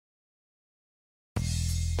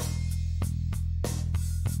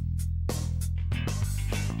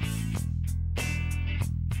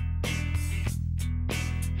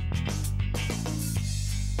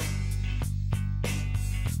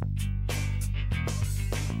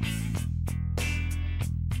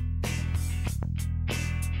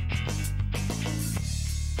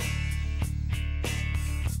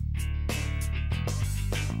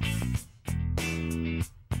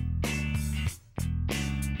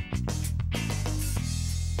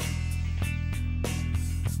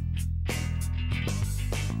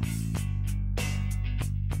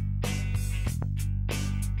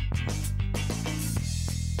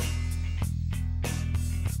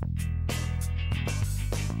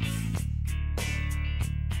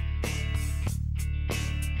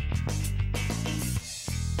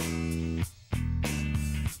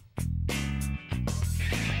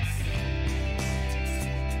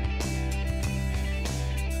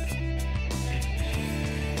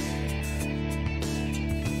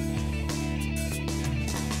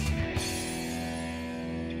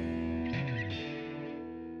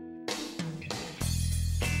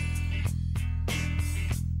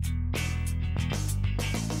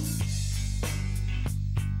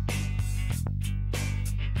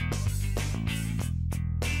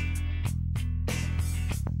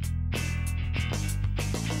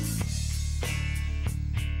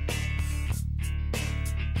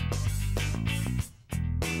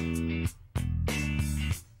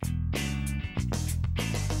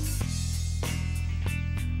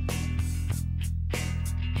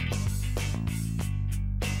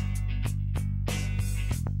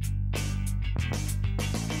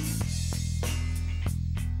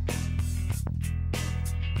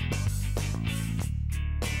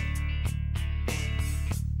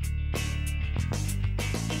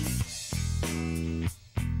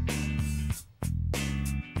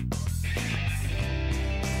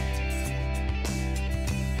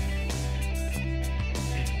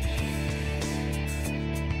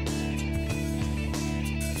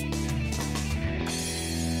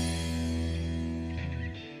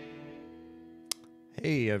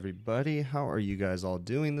Hey everybody, how are you guys all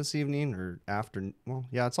doing this evening or afternoon? Well,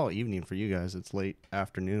 yeah, it's all evening for you guys. It's late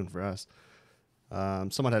afternoon for us.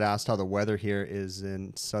 Someone had asked how the weather here is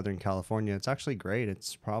in Southern California. It's actually great.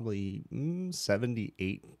 It's probably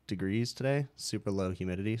 78 degrees today, super low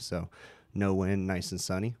humidity, so no wind, nice and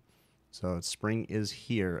sunny. So spring is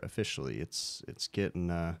here officially. It's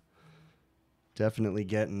getting definitely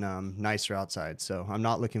getting nicer outside. So I'm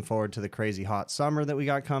not looking forward to the crazy hot summer that we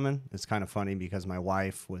got coming. It's kind of funny because my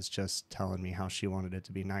wife was just telling me how she wanted it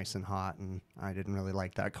to be nice and hot, and I didn't really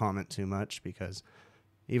like that comment too much because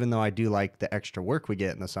even though I do like the extra work we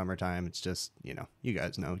get in the summertime, it's just, you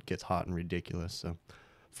guys know it gets hot and ridiculous. So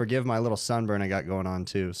forgive my little sunburn I got going on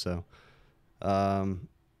too. So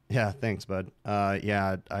yeah, thanks, bud.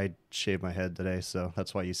 Yeah, I shaved my head today, so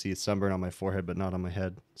that's why you see sunburn on my forehead but not on my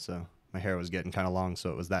head. So my hair was getting kind of long, so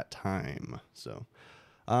it was that time. So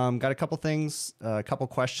got a couple things, a couple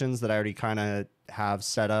questions that I already kind of have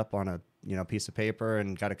set up on a piece of paper,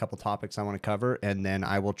 and got a couple topics I want to cover, and then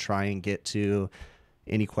I will try and get to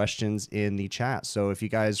any questions in the chat. So if you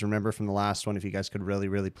guys remember from the last one, if you guys could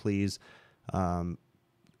really please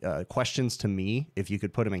questions to me, if you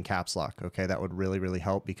could put them in caps lock, okay, that would really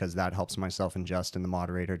help, because that helps myself and Justin, the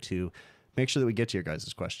moderator, to make sure that we get to your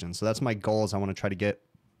guys' questions. So that's my goal, is I want to try to get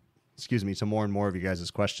to more and more of you guys'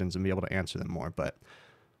 questions and be able to answer them more. But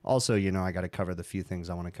also, I got to cover the few things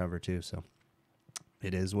I want to cover too. So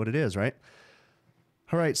it is what it is, right?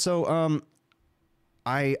 All right. So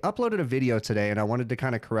I uploaded a video today, and I wanted to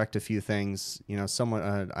kind of correct a few things.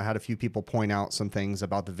 I had a few people point out some things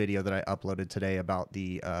about the video that I uploaded today about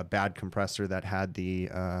the bad compressor that had the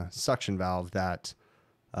suction valve that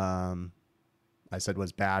I said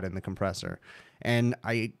was bad in the compressor. And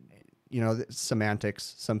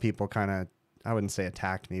semantics, some people kind of, I wouldn't say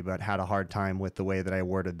attacked me, but had a hard time with the way that I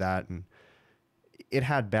worded that. And it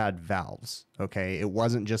had bad valves, okay? It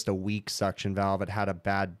wasn't just a weak suction valve. It had a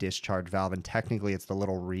bad discharge valve, and technically it's the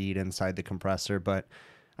little reed inside the compressor, but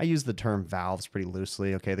I use the term valves pretty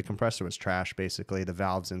loosely, okay? The compressor was trash, basically. The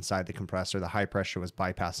valves inside the compressor, the high pressure was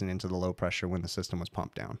bypassing into the low pressure when the system was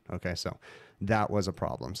pumped down, okay? So that was a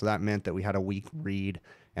problem. So that meant that we had a weak reed,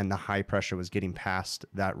 and the high pressure was getting past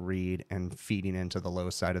that reed and feeding into the low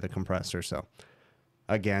side of the compressor. So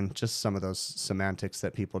again, just some of those semantics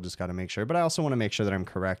that people just got to make sure. But I also want to make sure that I'm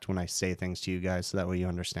correct when I say things to you guys, so that way you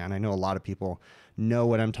understand. I know a lot of people know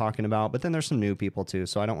what I'm talking about, but then there's some new people too,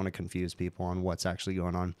 so I don't want to confuse people on what's actually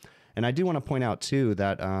going on. And I do want to point out too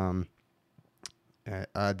that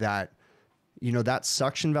that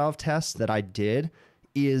suction valve test that I did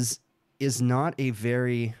is not a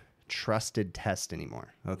very trusted test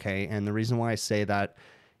anymore, okay? And the reason why I say that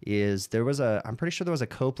is I'm pretty sure there was a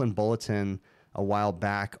Copeland bulletin a while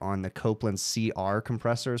back on the Copeland CR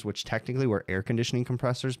compressors, which technically were air conditioning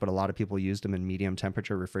compressors, but a lot of people used them in medium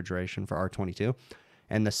temperature refrigeration for R22.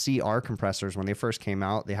 And the CR compressors, when they first came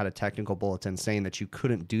out, they had a technical bulletin saying that you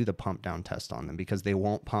couldn't do the pump down test on them because they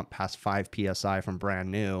won't pump past 5 PSI from brand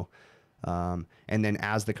new. And then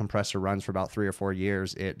as the compressor runs for about 3 or 4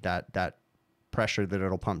 years, that pressure that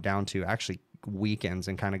it'll pump down to actually weakens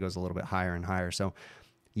and kind of goes a little bit higher and higher. So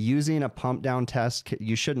using a pump down test,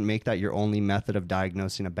 you shouldn't make that your only method of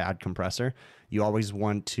diagnosing a bad compressor. You always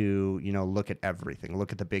want to, look at everything,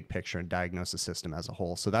 look at the big picture and diagnose the system as a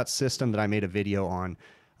whole. So that system that I made a video on,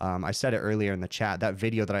 I said it earlier in the chat, that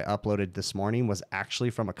video that I uploaded this morning was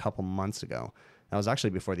actually from a couple months ago. That was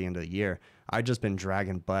actually before the end of the year. I've just been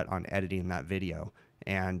dragging butt on editing that video.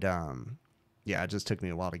 And yeah, it just took me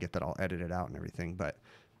a while to get that all edited out and everything. But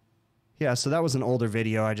yeah, so that was an older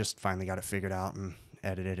video. I just finally got it figured out and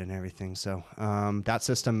edited and everything. So that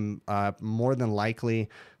system, more than likely,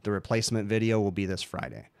 the replacement video will be this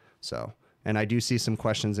Friday. So, and I do see some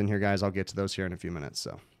questions in here, guys. I'll get to those here in a few minutes.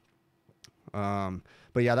 So,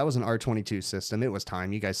 but yeah, that was an R22 system. It was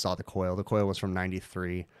time. You guys saw the coil. The coil was from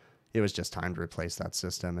 93. It was just time to replace that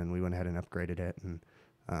system, and we went ahead and upgraded it.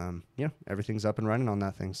 And yeah, everything's up and running on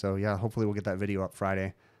that thing. So yeah, hopefully we'll get that video up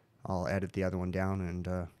Friday. I'll edit the other one down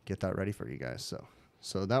and get that ready for you guys.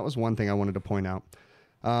 So that was one thing I wanted to point out.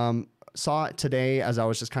 Saw it today as I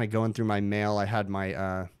was just kind of going through my mail. I had my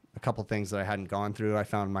a couple things that I hadn't gone through. I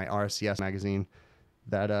found my RCS magazine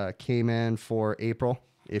that came in for April.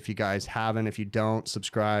 If you guys haven't, if you don't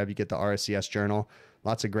subscribe, you get the RCS journal.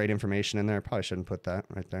 Lots of great information in there. I probably shouldn't put that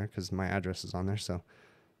right there because my address is on there, so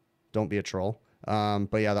don't be a troll.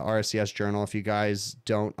 But yeah, the RCS journal, if you guys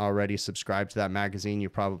don't already subscribe to that magazine, you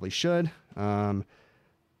probably should.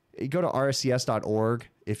 You go to rcs.org.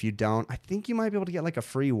 If you don't, I think you might be able to get like a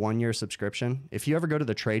free 1-year subscription. If you ever go to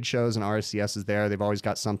the trade shows and RCS is there, they've always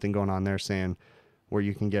got something going on there saying where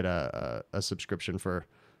you can get a subscription for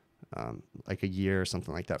like a year or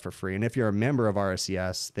something like that for free. And if you're a member of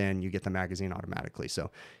RSCS, then you get the magazine automatically.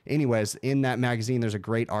 So anyways, in that magazine, there's a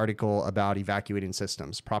great article about evacuating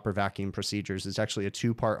systems, proper vacuum procedures. It's actually a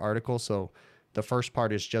 2-part article. So the first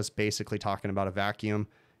part is just basically talking about a vacuum.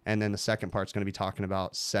 And then the second part is going to be talking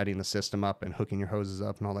about setting the system up and hooking your hoses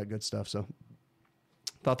up and all that good stuff. So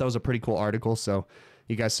thought that was a pretty cool article. So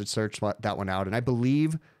you guys should search that one out. And I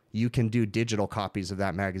believe you can do digital copies of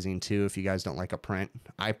that magazine too if you guys don't like a print.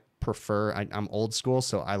 I prefer, I'm old school,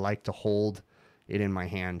 so I like to hold it in my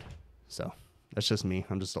hand. So that's just me.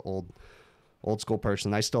 I'm just an old school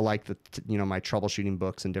person. I still like the, my troubleshooting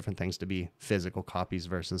books and different things to be physical copies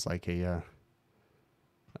versus like a,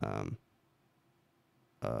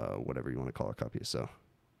 whatever you want to call a copy. So,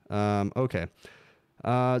 okay.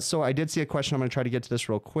 So I did see a question. I'm going to try to get to this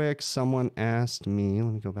real quick. Someone asked me,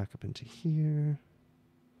 let me go back up into here.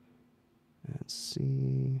 Let's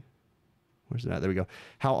see. Where's it at? There we go.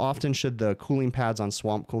 How often should the cooling pads on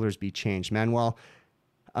swamp coolers be changed? Manuel,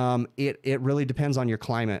 it really depends on your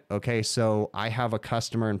climate. Okay. So I have a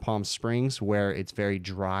customer in Palm Springs where it's very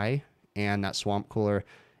dry, and that swamp cooler,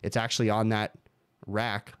 it's actually on that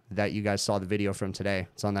rack that you guys saw the video from today.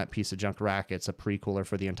 It's on that piece of junk rack. It's a pre-cooler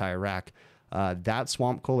for the entire rack. That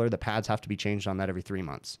swamp cooler, the pads have to be changed on that every 3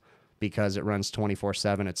 months. Because it runs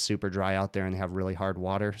 24/7. It's super dry out there and they have really hard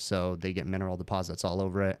water. So they get mineral deposits all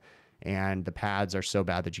over it. And the pads are so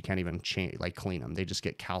bad that you can't even clean them. They just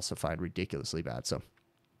get calcified ridiculously bad. So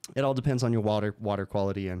it all depends on your water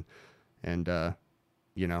quality and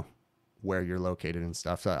where you're located and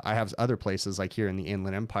stuff. I have other places like here in the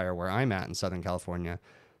Inland Empire where I'm at in Southern California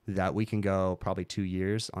that we can go probably 2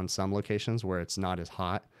 years on some locations where it's not as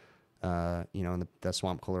hot. And the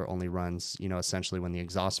swamp cooler only runs, essentially when the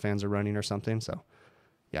exhaust fans are running or something. So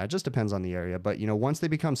yeah, it just depends on the area. But, once they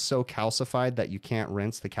become so calcified that you can't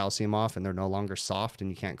rinse the calcium off and they're no longer soft and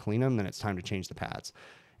you can't clean them, then it's time to change the pads.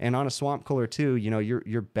 And on a swamp cooler too,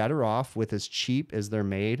 you're better off with as cheap as they're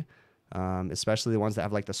made, especially the ones that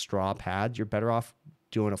have like the straw pads. You're better off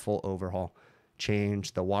doing a full overhaul,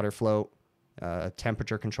 change the water float,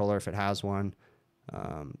 temperature controller if it has one,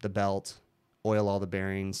 the belt, oil all the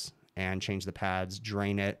bearings, and change the pads,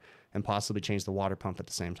 drain it, and possibly change the water pump at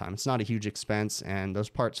the same time. It's not a huge expense, and those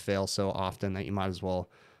parts fail so often that you might as well,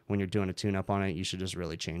 when you're doing a tune-up on it, you should just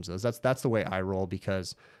really change those. That's the way I roll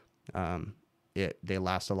because they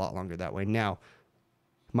last a lot longer that way. Now,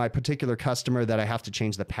 my particular customer that I have to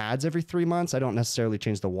change the pads every 3 months, I don't necessarily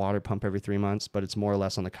change the water pump every 3 months, but it's more or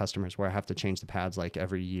less on the customers where I have to change the pads like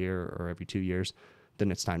every year or every 2 years. Then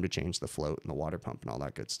it's time to change the float and the water pump and all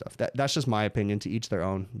that good stuff. That's just my opinion. To each their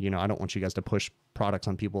own. I don't want you guys to push products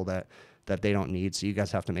on people that they don't need. So you guys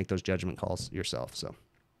have to make those judgment calls yourself. So,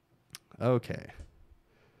 okay.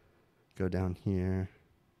 Go down here.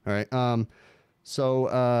 All right. That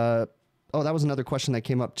was another question that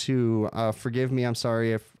came up too. Forgive me. I'm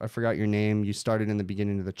sorry if I forgot your name. You started in the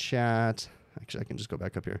beginning of the chat. Actually, I can just go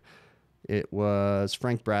back up here. It was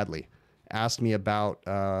Frank Bradley. Asked me about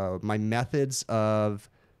my methods of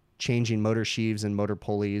changing motor sheaves and motor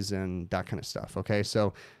pulleys and that kind of stuff. Okay,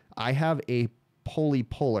 so I have a pulley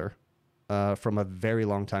puller from a very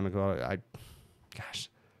long time ago.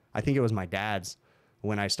 I think it was my dad's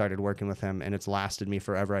when I started working with him, and it's lasted me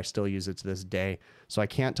forever. I still use it to this day. So I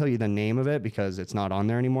can't tell you the name of it because it's not on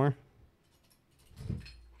there anymore.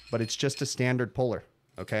 But it's just a standard puller,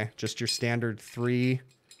 okay? Just your standard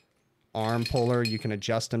 3-arm puller. You can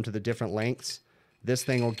adjust them to the different lengths. This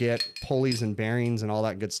thing will get pulleys and bearings and all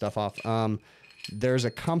that good stuff off. There's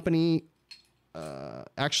a company,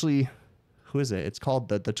 actually, who is it? It's called,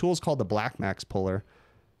 the tool is called the Black Max puller.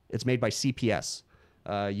 It's made by CPS.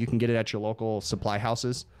 You can get it at your local supply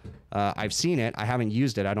houses. I've seen it. I haven't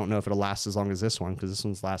used it. I don't know if it'll last as long as this one because this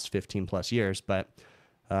one's lasts 15 plus years. But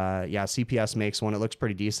yeah, CPS makes one. It looks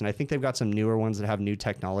pretty decent. I think they've got some newer ones that have new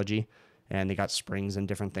technology, and they got springs and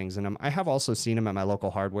different things in them. I have also seen them at my local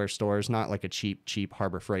hardware stores, not like a cheap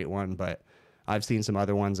Harbor Freight one, but I've seen some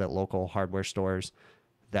other ones at local hardware stores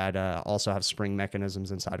that also have spring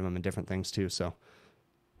mechanisms inside of them and different things too. So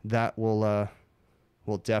that will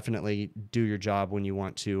definitely do your job when you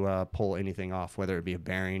want to pull anything off, whether it be a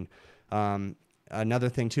bearing. Another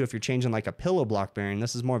thing too, if you're changing like a pillow block bearing,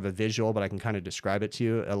 this is more of a visual, but I can kind of describe it to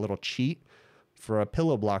you. A little cheat for a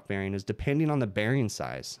pillow block bearing is depending on the bearing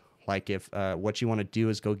size. Like if what you want to do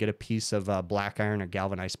is go get a piece of black iron or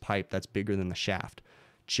galvanized pipe that's bigger than the shaft,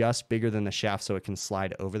 just bigger than the shaft so it can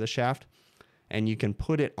slide over the shaft. And you can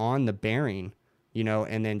put it on the bearing,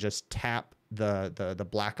 and then just tap the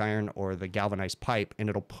black iron or the galvanized pipe, and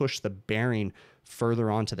it'll push the bearing further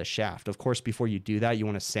onto the shaft. Of course, before you do that, you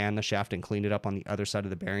want to sand the shaft and clean it up on the other side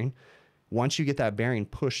of the bearing. Once you get that bearing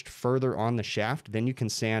pushed further on the shaft, then you can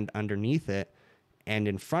sand underneath it and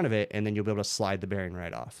in front of it, and then you'll be able to slide the bearing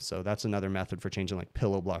right off. So that's another method for changing like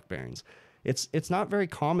pillow block bearings. It's not very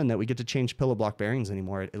common that we get to change pillow block bearings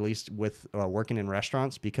anymore, at least with working in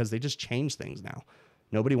restaurants, because they just change things now.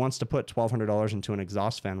 Nobody wants to put $1,200 into an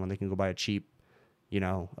exhaust fan when they can go buy a cheap,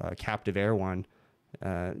 captive air one,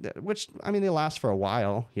 which, I mean, they last for a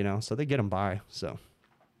while, so they get them by. So,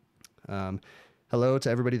 hello to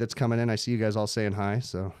everybody that's coming in. I see you guys all saying hi.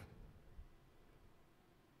 So,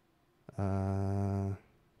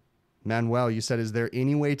 Manuel, you said, is there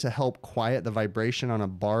any way to help quiet the vibration on a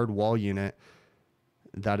barred wall unit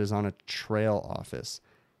that is on a trail office?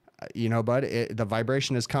 Bud, the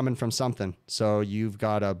vibration is coming from something. So you've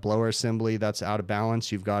got a blower assembly that's out of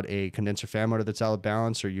balance. You've got a condenser fan motor that's out of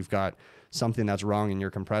balance, or you've got something that's wrong in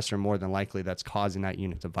your compressor, more than likely that's causing that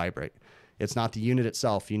unit to vibrate. It's not the unit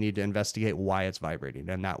itself. You need to investigate why it's vibrating,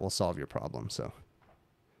 and that will solve your problem. So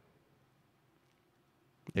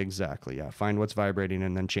exactly. Yeah. Find what's vibrating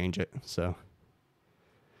and then change it. So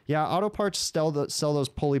yeah, auto parts sell those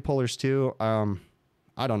pulley pullers too.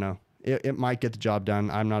 I don't know. It might get the job done.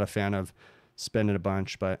 I'm not a fan of spending a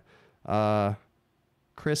bunch, but,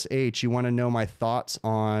 Chris H, you want to know my thoughts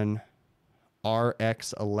on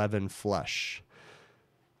RX11 flush.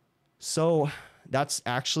 So that's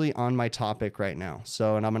actually on my topic right now.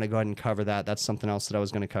 So, and I'm going to go ahead and cover that. That's something else that I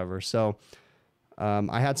was going to cover. So,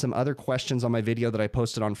 I had some other questions on my video that I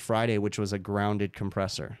posted on Friday, which was a grounded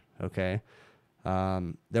compressor. Okay.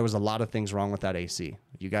 There was a lot of things wrong with that AC.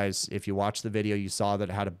 You guys, if you watched the video, you saw that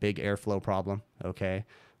it had a big airflow problem. Okay.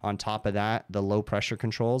 On top of that, the low pressure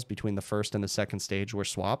controls between the first and the second stage were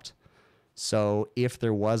swapped. So if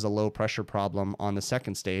there was a low pressure problem on the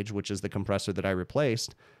second stage, which is the compressor that I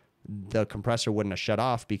replaced, the compressor wouldn't have shut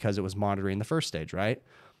off because it was monitoring the first stage, right?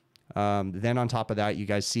 Then on top of that, you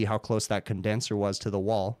guys see how close that condenser was to the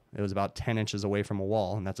wall. It was about 10 inches away from a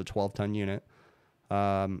wall, and that's a 12-ton unit.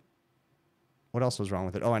 What else was wrong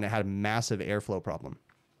with it? Oh, and it had a massive airflow problem.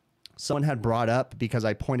 Someone had brought up, because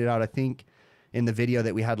I pointed out, I think in the video,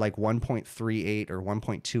 that we had like 1.38 or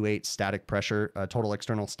 1.28 static pressure, total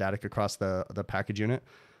external static across the package unit.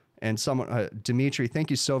 And someone, Dimitri, thank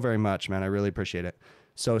you so very much, man. I really appreciate it.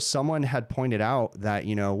 So someone had pointed out that,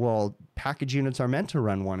 well, package units are meant to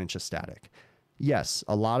run 1 inch of static. Yes,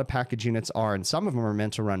 a lot of package units are, and some of them are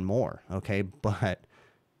meant to run more, okay? But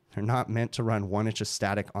they're not meant to run 1 inch of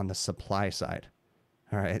static on the supply side,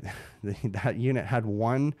 all right? That unit had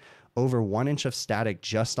over 1 inch of static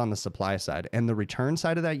just on the supply side, and the return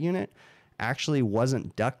side of that unit actually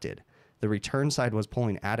wasn't ducted. The return side was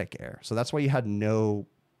pulling attic air. So that's why you had no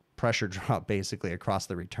pressure drop basically across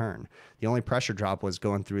the return. The only pressure drop was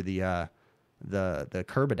going through the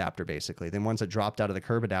curb adapter basically. Then once it dropped out of the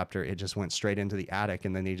curb adapter, it just went straight into the attic,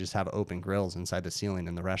 and then they just have open grills inside the ceiling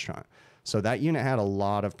in the restaurant. So that unit had a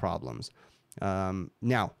lot of problems.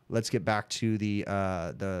 Now let's get back to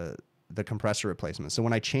the compressor replacement. So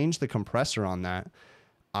when I changed the compressor on that,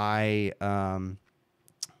 I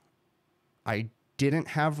didn't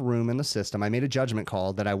have room in the system. I made a judgment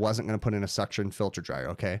call that I wasn't going to put in a suction filter dryer.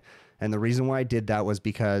 Okay. And the reason why I did that was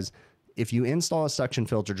because if you install a suction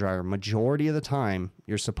filter dryer, majority of the time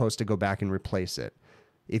you're supposed to go back and replace it.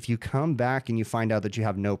 If you come back and you find out that you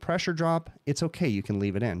have no pressure drop, it's okay. You can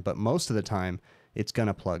leave it in, but most of the time it's going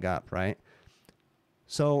to plug up, right?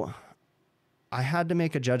 So I had to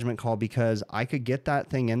make a judgment call because I could get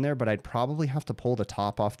that thing in there, but I'd probably have to pull the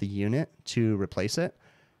top off the unit to replace it.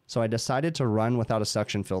 So I decided to run without a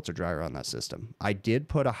suction filter dryer on that system. I did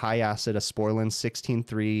put a high acid, a Sporlan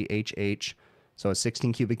 16.3 HH, so a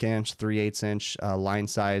 16 cubic inch, 3/8 inch line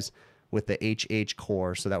size with the HH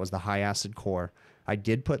core. So that was the high acid core. I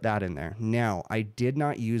did put that in there. Now, I did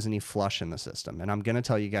not use any flush in the system, and I'm going to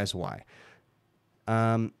tell you guys why.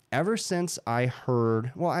 Ever since I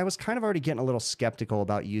heard, well, I was kind of already getting a little skeptical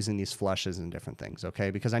about using these flushes and different things,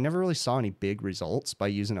 okay? Because I never really saw any big results by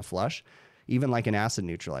using a flush, even like an acid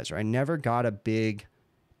neutralizer. I never got a big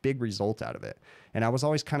result out of it. And I was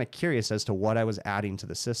always kind of curious as to what I was adding to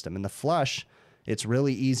the system. And the flush, it's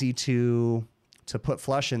really easy to put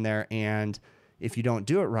flush in there, and if you don't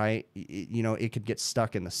do it right, it could get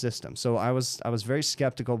stuck in the system. So I was very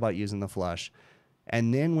skeptical about using the flush.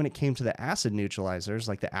 And then when it came to the acid neutralizers,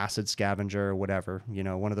 like the acid scavenger or whatever,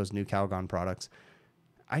 one of those new Calgon products,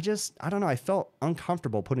 I don't know. I felt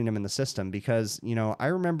uncomfortable putting them in the system because, I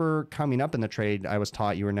remember coming up in the trade, I was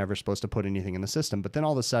taught you were never supposed to put anything in the system. But then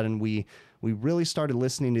all of a sudden we really started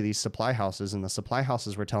listening to these supply houses, and the supply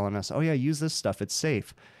houses were telling us, oh yeah, use this stuff. It's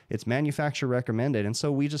safe. It's manufacturer recommended. And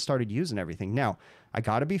so we just started using everything. Now, I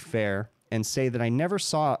got to be fair. and say that I never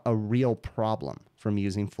saw a real problem from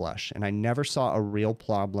using flush, and I never saw a real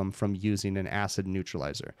problem from using an acid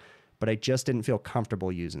neutralizer, but I just didn't feel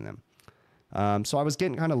comfortable using them. So I was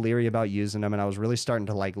getting kind of leery about using them, and I was really starting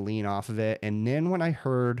to like lean off of it. And then when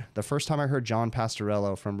the first time I heard John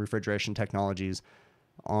Pastorello from Refrigeration Technologies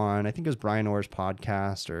on, I think it was Brian Orr's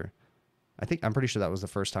podcast, or I'm pretty sure that was the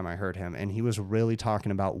first time I heard him. And he was really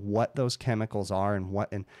talking about what those chemicals are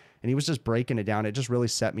and he was just breaking it down. It just really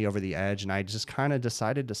set me over the edge. And I just kind of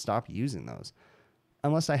decided to stop using those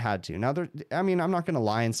unless I had to. Now, I'm not going to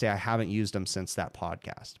lie and say I haven't used them since that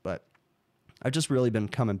podcast, but I've just really been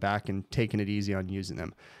coming back and taking it easy on using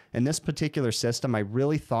them. In this particular system, I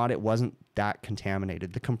really thought it wasn't that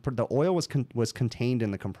contaminated. The oil was contained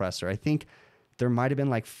in the compressor. I think there might have been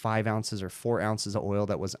like 5 ounces or 4 ounces of oil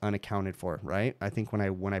that was unaccounted for, right? I think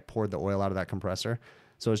when I poured the oil out of that compressor.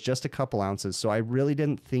 So it was just a couple ounces. So I really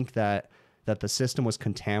didn't think that the system was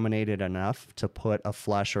contaminated enough to put a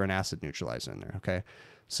flush or an acid neutralizer in there, okay?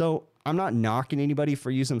 So I'm not knocking anybody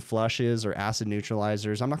for using flushes or acid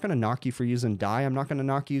neutralizers. I'm not going to knock you for using dye. I'm not going to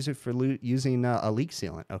knock you for using a leak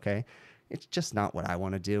sealant, okay? It's just not what I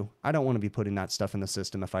want to do. I don't want to be putting that stuff in the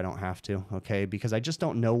system if I don't have to, okay? Because I just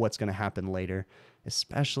don't know what's going to happen later,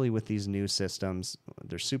 especially with these new systems.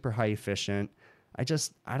 They're super high efficient. I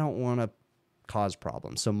don't want to cause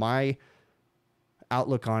problems. So my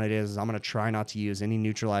outlook on it is I'm going to try not to use any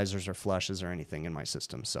neutralizers or flushes or anything in my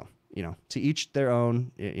system. So, to each their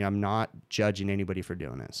own. I'm not judging anybody for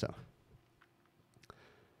doing it. So,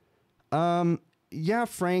 yeah,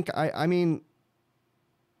 Frank,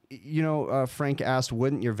 Frank asked,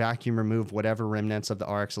 wouldn't your vacuum remove whatever remnants of the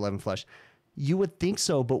RX-11 flush? You would think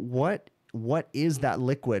so, but what is that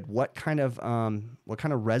liquid? What kind of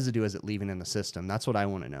residue is it leaving in the system? That's what I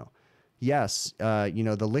want to know. Yes,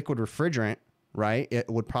 the liquid refrigerant, right? It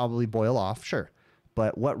would probably boil off, sure.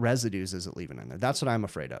 But what residues is it leaving in there? That's what I'm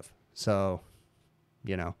afraid of. So,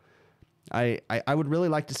 I would really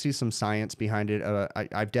like to see some science behind it.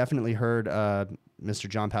 I've definitely heard Mr.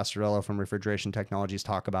 John Pastorello from Refrigeration Technologies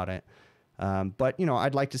talk about it. But,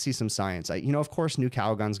 I'd like to see some science. Of course, New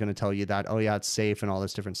Calgon's going to tell you that, oh, yeah, it's safe and all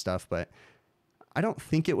this different stuff. But I don't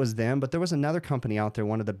think it was them. But there was another company out there,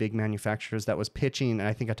 one of the big manufacturers, that was pitching, and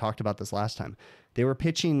I think I talked about this last time. They were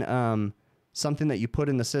pitching something that you put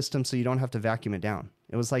in the system so you don't have to vacuum it down.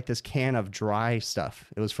 It was like this can of dry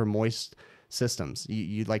stuff. It was for moist systems.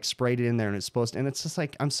 You like sprayed it in there and it's supposed to, and it's just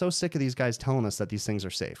like, I'm so sick of these guys telling us that these things are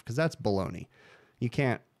safe, because that's baloney. You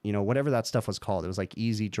can't, whatever that stuff was called, it was like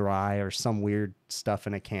Easy Dry or some weird stuff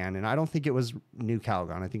in a can. And I don't think it was New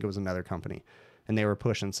Calgon. I think it was another company, and they were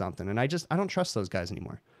pushing something. And I don't trust those guys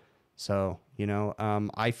anymore. So,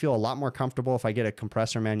 I feel a lot more comfortable if I get a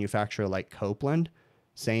compressor manufacturer like Copeland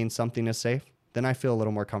saying something is safe, then I feel a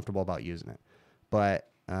little more comfortable about using it. But,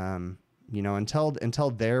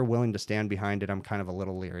 until they're willing to stand behind it, I'm kind of a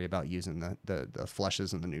little leery about using the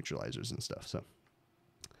flushes and the neutralizers and stuff. So,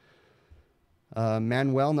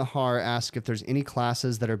 Manuel Nahar asked if there's any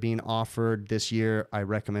classes that are being offered this year I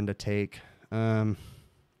recommend to take. Off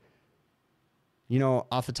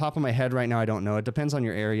the top of my head right now, I don't know. It depends on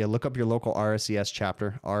your area. Look up your local RSES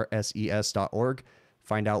chapter, rses.org.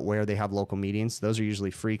 Find out where they have local meetings. Those are usually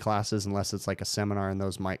free classes unless it's like a seminar, and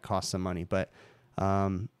those might cost some money. But,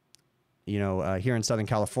 here in Southern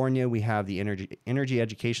California, we have the Energy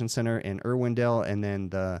Education Center in Irwindale, and then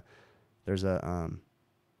there's a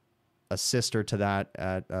sister to that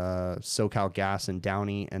at SoCal Gas in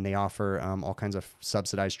Downey, and they offer all kinds of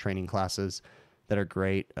subsidized training classes that are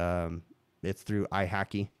great. It's through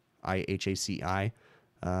iHacky, IHACI.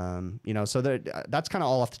 So that's kind of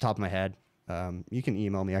all off the top of my head. You can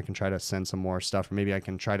email me. I can try to send some more stuff, or maybe I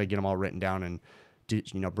can try to get them all written down and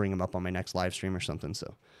bring them up on my next live stream or something.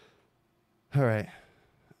 So, all right.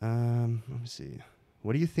 Let me see.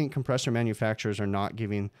 What do you think compressor manufacturers are not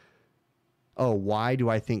giving? Oh, why do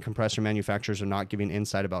I think compressor manufacturers are not giving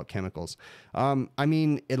insight about chemicals?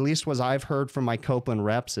 At least what I've heard from my Copeland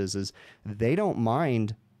reps is they don't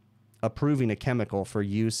mind approving a chemical for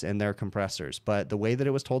use in their compressors. But the way that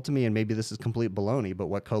it was told to me, and maybe this is complete baloney, but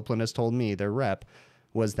what Copeland has told me, their rep,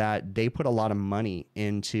 was that they put a lot of money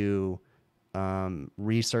into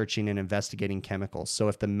researching and investigating chemicals. So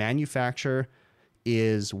if the manufacturer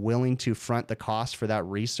is willing to front the cost for that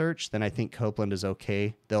research, then I think Copeland is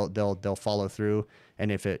okay. They'll follow through.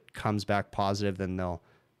 And if it comes back positive, then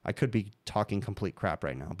I could be talking complete crap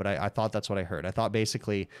right now, but I thought that's what I heard. I thought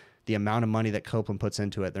basically the amount of money that Copeland puts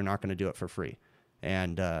into it, they're not going to do it for free.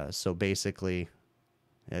 And so basically,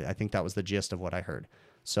 I think that was the gist of what I heard.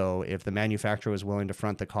 So if the manufacturer was willing to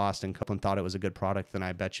front the cost and Copeland thought it was a good product, then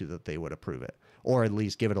I bet you that they would approve it, or at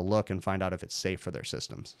least give it a look and find out if it's safe for their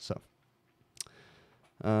systems. So,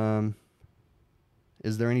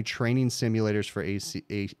 Is there any training simulators for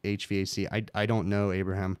HVAC? I don't know,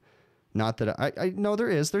 Abraham. Not that I know there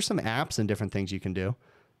is. There's some apps and different things you can do.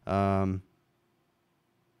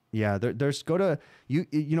 Yeah, there's go to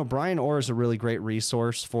Brian Orr is a really great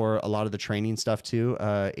resource for a lot of the training stuff too.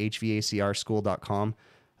 HVACrschool.com.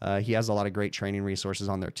 He has a lot of great training resources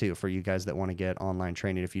on there too for you guys that want to get online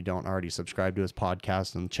training if you don't already subscribe to his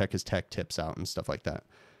podcast and check his tech tips out and stuff like that.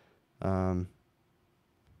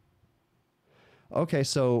 Okay,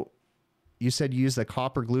 so you said you use the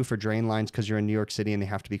copper glue for drain lines because you're in New York City and they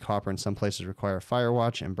have to be copper, and some places require fire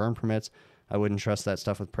watch and burn permits. I wouldn't trust that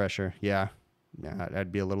stuff with pressure. Yeah,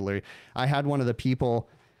 I'd be a little leery. I had one of the people,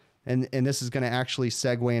 and this is going to actually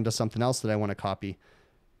segue into something else that I want to copy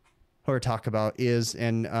or talk about is,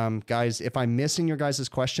 and guys, if I'm missing your guys'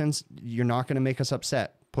 questions, you're not going to make us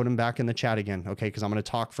upset. Put them back in the chat again, okay? Because I'm going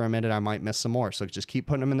to talk for a minute. I might miss some more. So just keep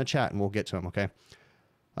putting them in the chat and we'll get to them, okay?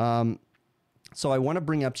 So I want to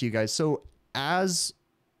bring up to you guys. So as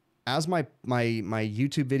my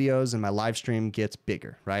YouTube videos and my live stream gets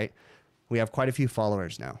bigger, right? We have quite a few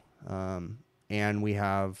followers now. And we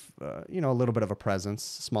have, a little bit of a presence,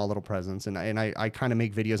 small little presence. And I kind of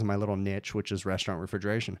make videos in my little niche, which is restaurant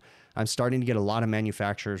refrigeration. I'm starting to get a lot of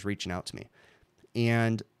manufacturers reaching out to me.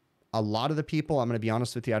 And a lot of the people, I'm going to be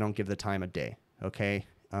honest with you, I don't give the time of day. Okay.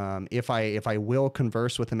 If I will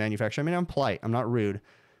converse with the manufacturer, I mean, I'm polite, I'm not rude,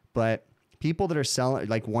 but people that are selling,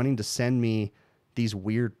 like wanting to send me these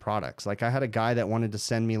weird products. Like I had a guy that wanted to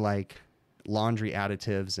send me like laundry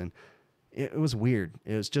additives, and it was weird.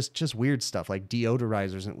 It was just weird stuff like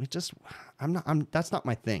deodorizers. And that's not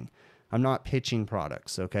my thing. I'm not pitching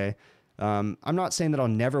products. Okay. I'm not saying that I'll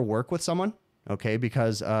never work with someone. Okay.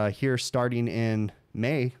 Because, here starting in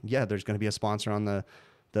May, yeah, there's going to be a sponsor on the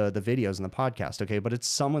videos and the podcast. Okay. But it's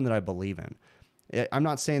someone that I believe in. I'm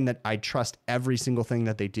not saying that I trust every single thing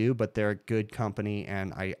that they do, but they're a good company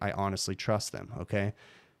and I honestly trust them. Okay.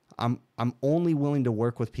 I'm only willing to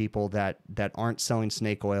work with people that aren't selling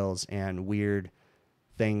snake oils and weird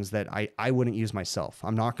things that I wouldn't use myself.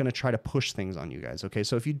 I'm not going to try to push things on you guys. Okay.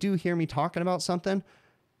 So if you do hear me talking about something,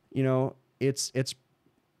 I'm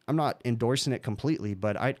not endorsing it completely,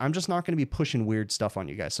 but I'm just not going to be pushing weird stuff on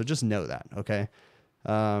you guys. So just know that. Okay.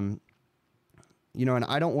 And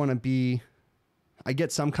I don't want to be, I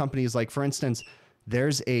get some companies, like for instance,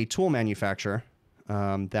 there's a tool manufacturer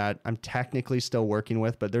that I'm technically still working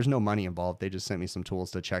with, but there's no money involved. They just sent me some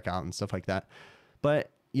tools to check out and stuff like that.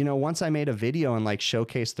 But once I made a video and like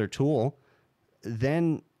showcased their tool,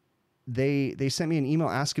 then they sent me an email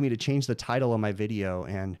asking me to change the title of my video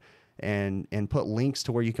and put links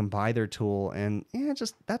to where you can buy their tool. And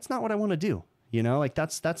that's not what I want to do. Like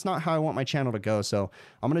that's not how I want my channel to go. So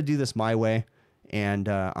I'm going to do this my way. And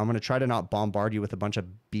I'm going to try to not bombard you with a bunch of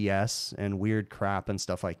BS and weird crap and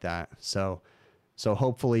stuff like that. So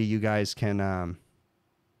hopefully you guys can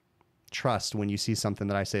trust when you see something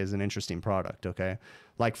that I say is an interesting product, okay?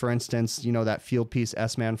 Like, for instance, that Field Piece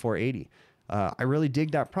S-Man 480. I really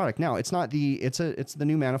dig that product. Now, it's the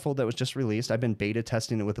new manifold that was just released. I've been beta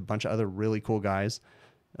testing it with a bunch of other really cool guys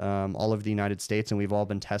all over the United States, and we've all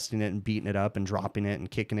been testing it and beating it up and dropping it and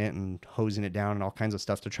kicking it and hosing it down and all kinds of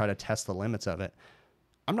stuff to try to test the limits of it.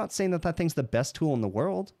 I'm not saying that thing's the best tool in the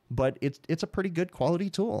world, but it's a pretty good quality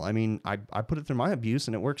tool. I mean, I put it through my abuse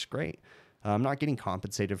and it works great. I'm not getting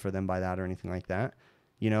compensated for them by that or anything like that,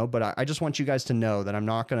 but I just want you guys to know that I'm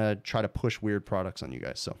not going to try to push weird products on you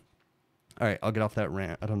guys. So, all right, I'll get off that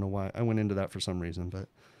rant. I don't know why I went into that for some reason, but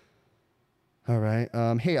all right.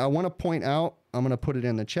 Hey, I want to point out, I'm going to put it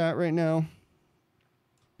in the chat right now.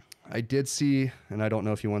 I did see, and I don't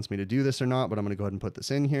know if he wants me to do this or not, but I'm going to go ahead and put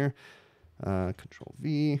this in here. Control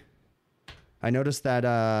V. I noticed that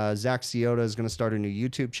Zach Ciota is going to start a new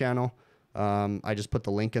YouTube channel. I just put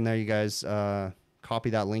the link in there. You guys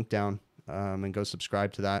copy that link down and go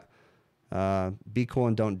subscribe to that. Be cool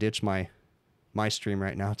and don't ditch my stream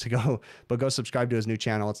right now but go subscribe to his new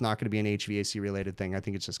channel. It's not going to be an HVAC related thing. I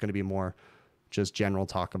think it's just going to be more just general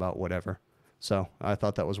talk about whatever. So I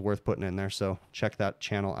thought that was worth putting in there. So check that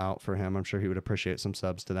channel out for him. I'm sure he would appreciate some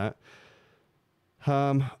subs to that.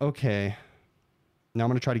 Okay. Now I'm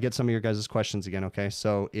going to try to get some of your guys' questions again. Okay.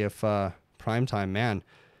 So if, primetime, man,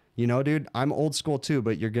 dude, I'm old school too,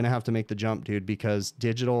 but you're going to have to make the jump, dude, because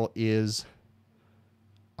digital is,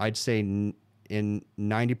 I'd say in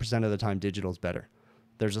 90% of the time, digital is better.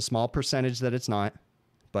 There's a small percentage that it's not,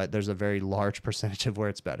 but there's a very large percentage of where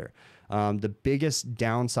it's better. The biggest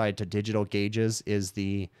downside to digital gauges is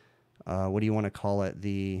the, what do you want to call it?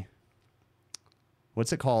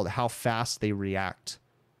 What's it called? How fast they react.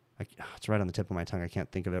 It's right on the tip of my tongue. I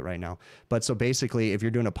can't think of it right now. But so basically, if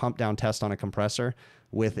you're doing a pump down test on a compressor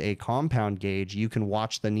with a compound gauge, you can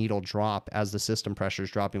watch the needle drop as the system pressure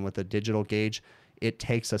is dropping. With a digital gauge, it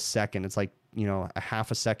takes a second. It's like, you know, a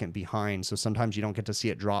half a second behind. So sometimes you don't get to see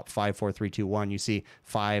it drop 5, 4, 3, 2, 1. You see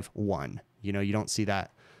 5, 1. You know, you don't see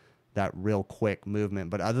that real quick movement.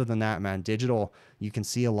 But other than that, man, digital, you can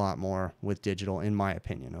see a lot more with digital, in my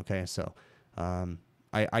opinion. Okay, so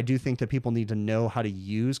I do think that people need to know how to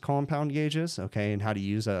use compound gauges, okay, and how to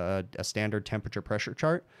use a standard temperature pressure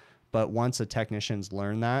chart. But once a technician's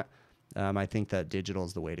learn that, I think that digital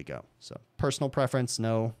is the way to go. So personal preference,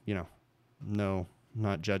 no, you know, no,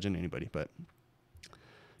 not judging anybody. But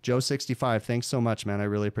Joe65, thanks so much, man. I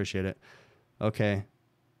really appreciate it. Okay.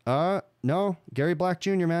 No, Gary Black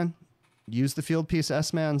Jr., man. Use the field piece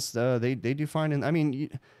S-mans. They do fine. And I mean,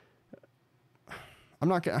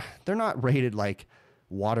 they're not rated like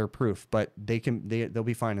waterproof, but they'll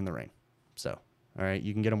be fine in the rain. So, all right,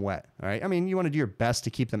 you can get them wet. All right. I mean, you want to do your best to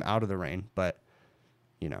keep them out of the rain, but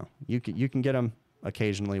you know, you can get them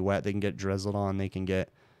occasionally wet. They can get drizzled on. They can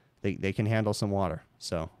handle some water.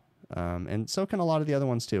 So, and so can a lot of the other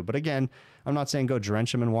ones too. But again, I'm not saying go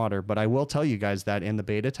drench them in water, but I will tell you guys that in the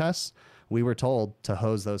beta tests, we were told to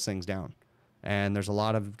hose those things down. And there's a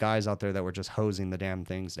lot of guys out there that were just hosing the damn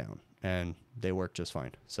things down, and they work just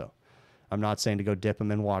fine. So I'm not saying to go dip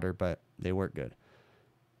them in water, but they work good.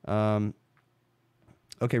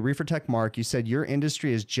 Okay, Reefer Tech Mark, you said your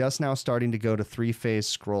industry is just now starting to go to 3-phase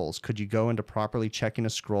scrolls. Could you go into properly checking a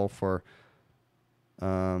scroll for,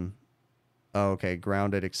 grounded,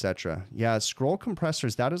 etc.? Yeah, scroll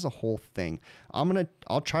compressors, that is a whole thing.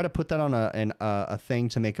 I'll try to put that on a thing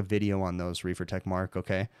to make a video on those, Reefer Tech Mark,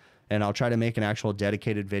 okay? And I'll try to make an actual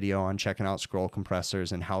dedicated video on checking out scroll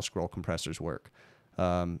compressors and how scroll compressors work.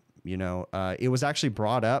 It was actually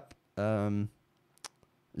brought up.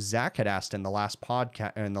 Zach had asked in the last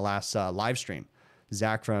podcast, in the last live stream.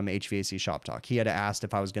 Zach from HVAC Shop Talk. He had asked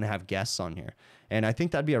if I was going to have guests on here, and I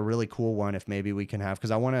think that'd be a really cool one if maybe we can have,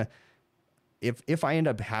 because I want to. If I end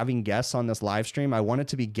up having guests on this live stream, I want it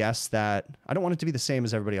to be guests that I don't want it to be the same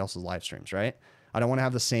as everybody else's live streams, right? I don't want to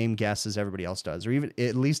have the same guests as everybody else does, or even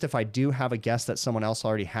at least if I do have a guest that someone else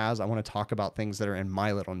already has, I want to talk about things that are in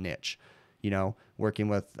my little niche, you know, working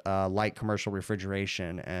with light commercial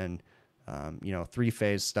refrigeration and,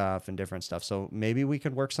 3-phase stuff and different stuff. So maybe we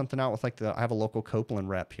could work something out with I have a local Copeland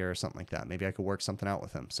rep here or something like that. Maybe I could work something out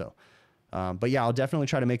with him. So, but yeah, I'll definitely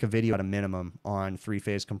try to make a video at a minimum on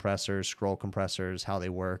 3-phase compressors, scroll compressors, how they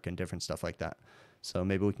work and different stuff like that. So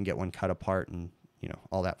maybe we can get one cut apart and,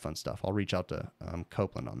 all that fun stuff. I'll reach out to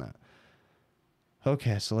Copeland on that.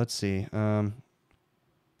 Okay, so let's see.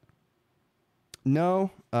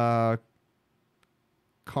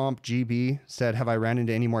 Comp GB said, have I ran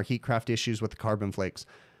into any more Heatcraft issues with the carbon flakes?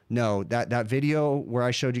 No, that video where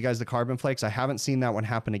I showed you guys the carbon flakes, I haven't seen that one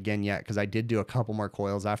happen again yet, because I did do a couple more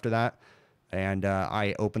coils after that, and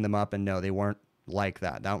I opened them up, and no, they weren't like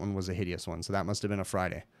that. That one was a hideous one, so that must have been a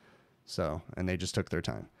Friday. So, and they just took their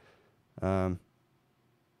time.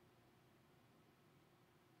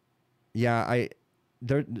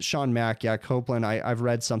 Sean Mack, yeah, Copeland, I've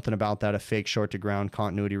read something about that, a fake short to ground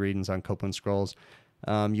continuity readings on Copeland scrolls.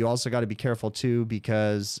 You also got to be careful too,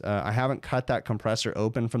 because I haven't cut that compressor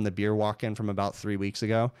open from the beer walk-in from about 3 weeks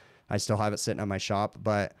ago. I still have it sitting at my shop,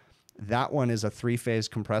 but that one is a 3-phase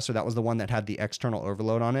compressor. That was the one that had the external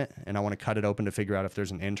overload on it, and I want to cut it open to figure out if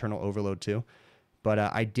there's an internal overload too. But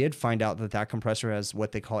I did find out that compressor has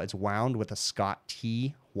what they call, it's wound with a Scott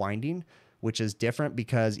T winding, which is different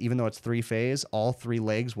because even though it's 3-phase, all 3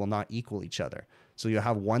 legs will not equal each other. So you'll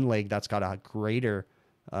have one leg that's got a greater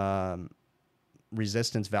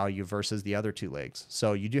resistance value versus the other 2 legs.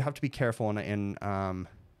 So you do have to be careful. And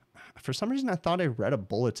for some reason, I thought I read a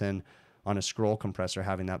bulletin on a scroll compressor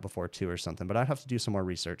having that before too or something, but I'd have to do some more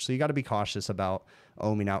research. So you got to be cautious about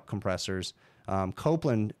ohming out compressors.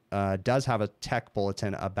 Copeland does have a tech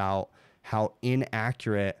bulletin about how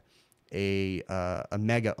inaccurate a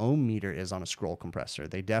mega ohm meter is on a scroll compressor.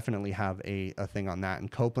 They definitely have a thing on that.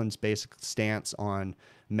 And Copeland's basic stance on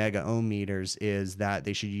mega ohm meters is that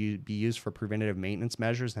they should be used for preventative maintenance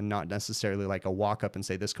measures and not necessarily like a walk up and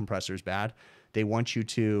say this compressor is bad. They want you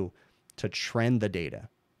to trend the data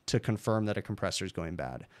to confirm that a compressor is going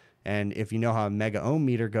bad. And if you know how a mega ohm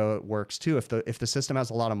meter works too, if the system has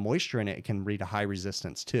a lot of moisture in it, it can read a high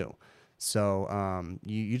resistance too. So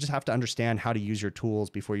you just have to understand how to use your tools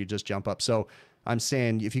before you just jump up. So I'm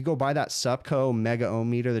saying if you go buy that Supco mega ohm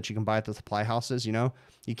meter that you can buy at the supply houses,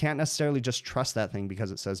 you can't necessarily just trust that thing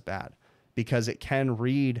because it says bad, because it can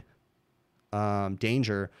read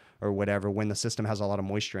danger or whatever when the system has a lot of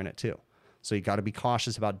moisture in it too. So you got to be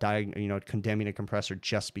cautious about condemning a compressor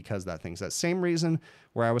just because that thing's that same reason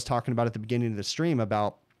where I was talking about at the beginning of the stream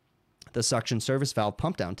about the suction service valve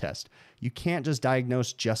pump down test. You can't just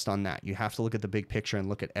diagnose just on that. You have to look at the big picture and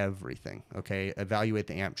look at everything. Okay. Evaluate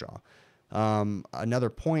the amp draw. Another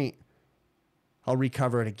point, I'll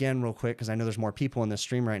recover it again real quick because I know there's more people in this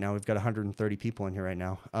stream right now. We've got 130 people in here right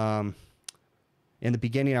now. In the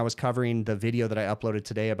beginning, I was covering the video that I uploaded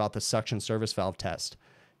today about the suction service valve test.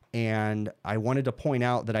 And I wanted to point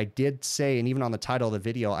out that I did say, and even on the title of the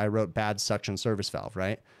video, I wrote bad suction service valve,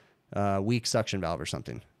 right? Weak suction valve or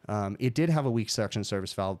something. It did have a weak suction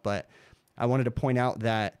service valve, but I wanted to point out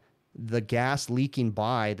that the gas leaking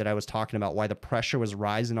by that I was talking about, why the pressure was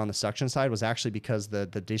rising on the suction side, was actually because the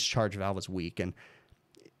discharge valve was weak. And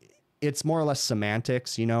it's more or less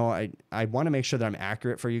semantics. You know, I want to make sure that I'm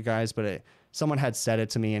accurate for you guys, but someone had said it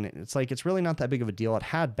to me, and it's like, it's really not that big of a deal. It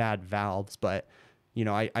had bad valves, but you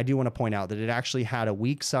know, I do want to point out that it actually had a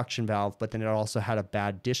weak suction valve, but then it also had a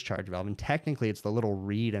bad discharge valve. And technically it's the little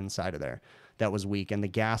reed inside of there that was weak, and the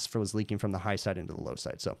gas was leaking from the high side into the low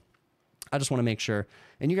side. So I just want to make sure,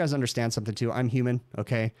 and you guys understand something too. I'm human.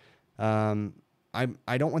 Okay. I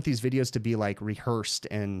don't want these videos to be like rehearsed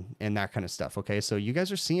and that kind of stuff. Okay. So you guys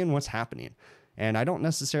are seeing what's happening, and I don't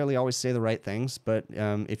necessarily always say the right things, but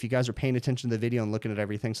if you guys are paying attention to the video and looking at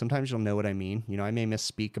everything, sometimes you'll know what I mean. You know, I may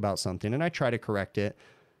misspeak about something, and I try to correct it,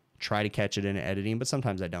 try to catch it in editing, but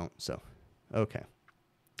sometimes I don't. So, okay.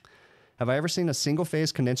 Have I ever seen a single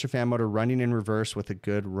phase condenser fan motor running in reverse with a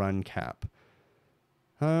good run cap?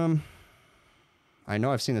 I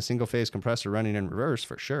know I've seen a single phase compressor running in reverse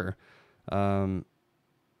for sure. I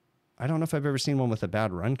don't know if I've ever seen one with a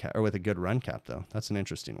bad run cap or with a good run cap though. That's an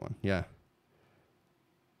interesting one. Yeah.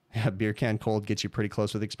 Yeah, beer can cold gets you pretty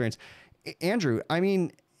close with experience. Andrew, I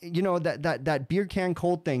mean, you know, that beer can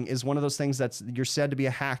cold thing is one of those things you're said to be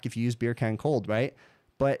a hack if you use beer can cold, right?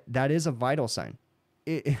 But that is a vital sign.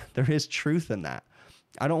 There is truth in that.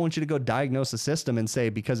 I don't want you to go diagnose a system and say,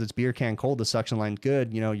 because it's beer can cold, the suction line's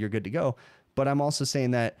good, you know, you're good to go. But I'm also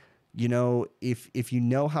saying that, you know, if you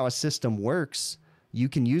know how a system works, you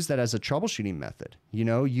can use that as a troubleshooting method. You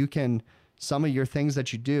know, you can, some of your things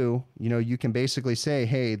that you do, you know, you can basically say,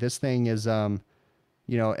 hey, this thing is,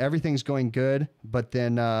 you know, everything's going good, but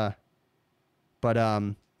then,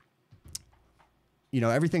 you know,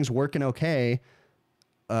 everything's working okay.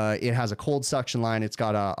 It has a cold suction line. It's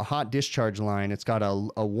got a hot discharge line. It's got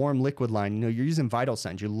a warm liquid line. You know, you're using vital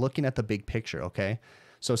signs. You're looking at the big picture. Okay.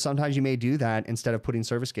 So sometimes you may do that instead of putting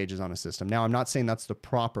service gauges on a system. Now, I'm not saying that's the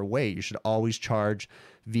proper way. You should always charge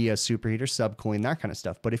via superheater, subcooling, that kind of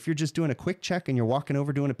stuff. But if you're just doing a quick check and you're walking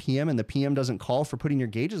over doing a PM and the PM doesn't call for putting your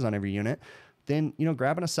gauges on every unit, then, you know,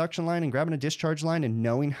 grabbing a suction line and grabbing a discharge line and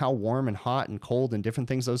knowing how warm and hot and cold and different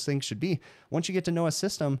things those things should be. Once you get to know a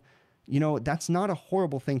system, you know, that's not a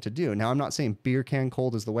horrible thing to do. Now, I'm not saying beer can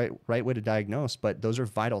cold is the right way to diagnose, but those are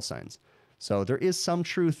vital signs. So there is some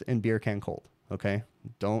truth in beer can cold. Okay.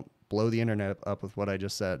 Don't blow the internet up with what I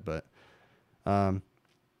just said, but,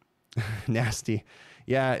 nasty.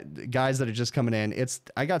 Yeah. Guys that are just coming in,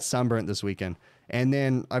 I got sunburnt this weekend, and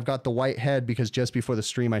then I've got the white head because just before the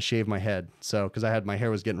stream, I shaved my head. So, cause my hair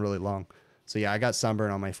was getting really long. So yeah, I got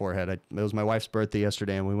sunburn on my forehead. It was my wife's birthday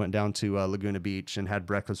yesterday, and we went down to Laguna Beach and had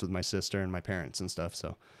breakfast with my sister and my parents and stuff.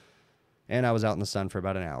 So, and I was out in the sun for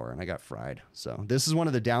about an hour and I got fried. So this is one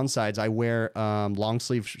of the downsides. I wear long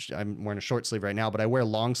sleeve. I'm wearing a short sleeve right now, but I wear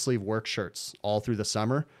long sleeve work shirts all through the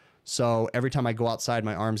summer. So every time I go outside,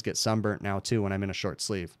 my arms get sunburnt now too when I'm in a short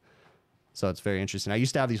sleeve. So it's very interesting. I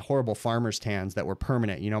used to have these horrible farmer's tans that were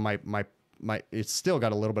permanent. You know, it's still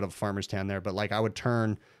got a little bit of a farmer's tan there, but like I would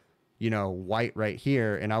turn, you know, white right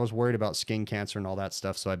here, and I was worried about skin cancer and all that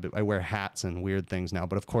stuff. So I wear hats and weird things now.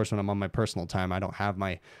 But of course, when I'm on my personal time, I don't have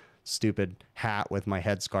my stupid hat with my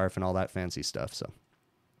headscarf and all that fancy stuff. So,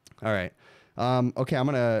 all right. Okay. I'm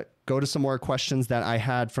going to go to some more questions that I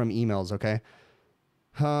had from emails. Okay.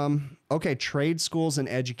 Okay. Trade schools and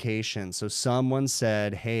education. So someone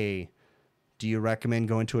said, hey, do you recommend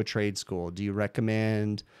going to a trade school? Do you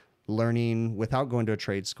recommend learning without going to a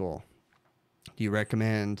trade school? Do you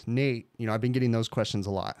recommend Nate? You know, I've been getting those questions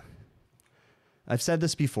a lot. I've said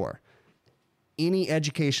this before. Any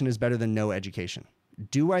education is better than no education.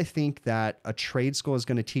 Do I think that a trade school is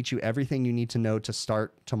going to teach you everything you need to know to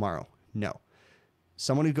start tomorrow? No.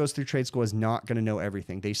 Someone who goes through trade school is not going to know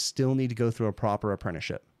everything. They still need to go through a proper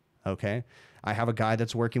apprenticeship. Okay. I have a guy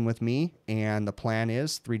that's working with me, and the plan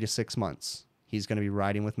is 3 to 6 months. He's going to be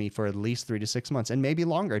riding with me for at least 3 to 6 months, and maybe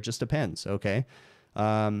longer. It just depends. Okay.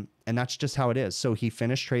 And that's just how it is. So he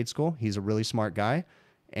finished trade school. He's a really smart guy.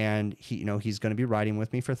 and he's going to be riding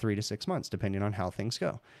with me for 3 to 6 months, depending on how things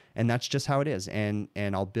go. And that's just how it is. And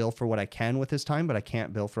I'll bill for what I can with his time, but I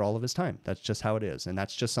can't bill for all of his time. That's just how it is. And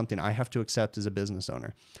that's just something I have to accept as a business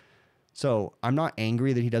owner. So I'm not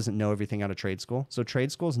angry that he doesn't know everything out of trade school. So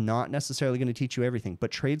trade school is not necessarily going to teach you everything,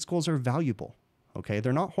 but trade schools are valuable. Okay.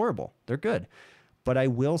 They're not horrible. They're good. But I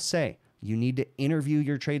will say you need to interview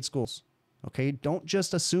your trade schools. Okay. Don't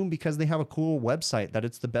just assume because they have a cool website that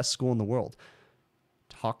it's the best school in the world.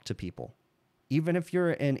 Talk to people. Even if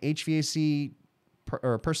you're an HVAC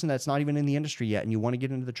or a person that's not even in the industry yet and you want to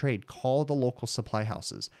get into the trade, call the local supply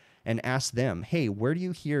houses and ask them, hey, where do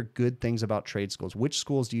you hear good things about trade schools? Which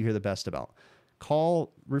schools do you hear the best about?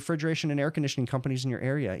 Call refrigeration and air conditioning companies in your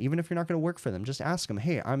area. Even if you're not going to work for them, just ask them,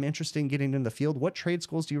 hey, I'm interested in getting into the field. What trade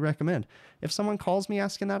schools do you recommend? If someone calls me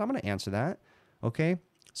asking that, I'm going to answer that. Okay.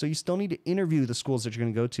 So you still need to interview the schools that you're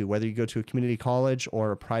going to go to, whether you go to a community college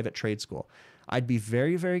or a private trade school. I'd be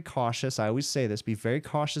very, very cautious. I always say this, be very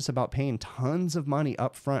cautious about paying tons of money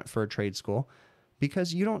up front for a trade school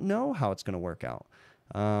because you don't know how it's going to work out.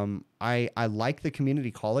 I like the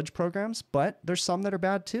community college programs, but there's some that are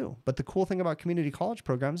bad too. But the cool thing about community college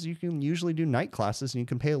programs, you can usually do night classes and you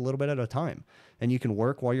can pay a little bit at a time and you can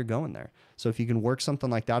work while you're going there. So if you can work something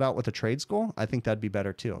like that out with a trade school, I think that'd be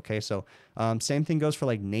better too. Okay. So, same thing goes for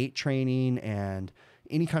like NATE training and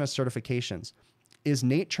any kind of certifications. Is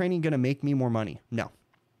NATE training going to make me more money? No,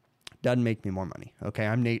 doesn't make me more money. Okay.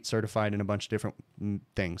 I'm NATE certified in a bunch of different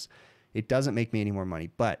things. It doesn't make me any more money,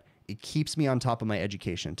 but it keeps me on top of my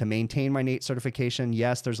education. To maintain my NATE certification,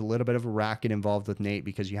 yes, there's a little bit of a racket involved with NATE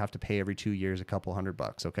because you have to pay every 2 years a couple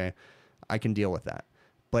 $100, okay? I can deal with that.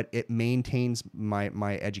 But it maintains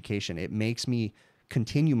my education. It makes me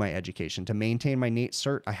continue my education. To maintain my NATE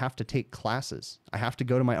cert, I have to take classes. I have to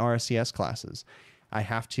go to my RSCS classes. I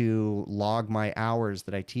have to log my hours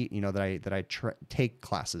that I teach, that I take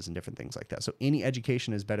classes and different things like that. So any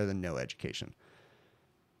education is better than no education.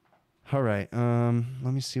 All right.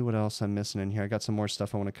 Let me see what else I'm missing in here. I got some more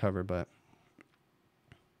stuff I want to cover, but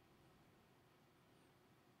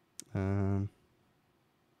I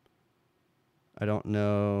don't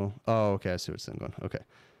know. Oh, okay. I see what's going. Okay.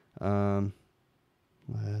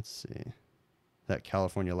 Let's see. That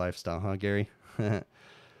California lifestyle, huh, Gary?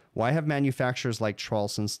 Why have manufacturers like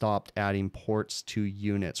Trolson stopped adding ports to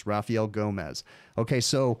units? Rafael Gomez. Okay,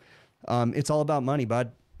 so it's all about money,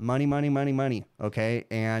 bud. Money, money, money, money. Okay.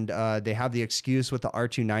 And they have the excuse with the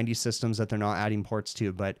R290 systems that they're not adding ports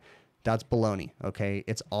to, but that's baloney. Okay.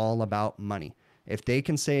 It's all about money. If they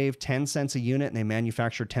can save 10 cents a unit and they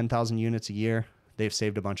manufacture 10,000 units a year, they've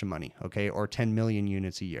saved a bunch of money. Okay. Or 10 million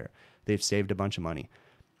units a year. They've saved a bunch of money.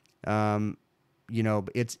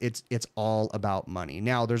 It's all about money.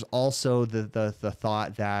 Now there's also the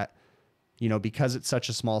thought that, because it's such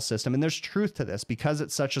a small system, and there's truth to this, because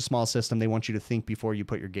it's such a small system, they want you to think before you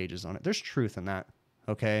put your gauges on it. There's truth in that.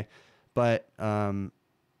 Okay. But,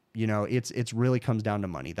 it's really comes down to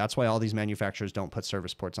money. That's why all these manufacturers don't put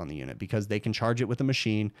service ports on the unit, because they can charge it with a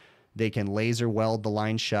machine. They can laser weld the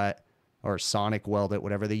line shut or sonic weld it,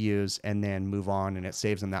 whatever they use, and then move on. And it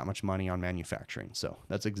saves them that much money on manufacturing. So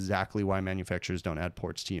that's exactly why manufacturers don't add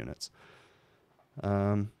ports to units.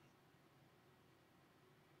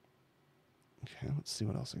 Okay, let's see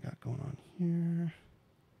what else I got going on here.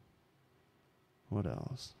 What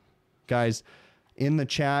else? Guys, in the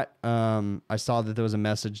chat, I saw that there was a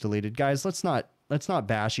message deleted. Guys, let's not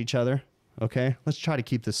bash each other, okay? Let's try to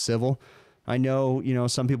keep this civil. I know,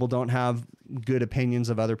 some people don't have good opinions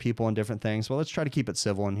of other people and different things. Well, let's try to keep it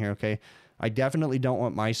civil in here, okay? I definitely don't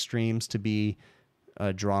want my streams to be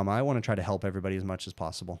a drama. I want to try to help everybody as much as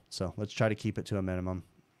possible. So let's try to keep it to a minimum.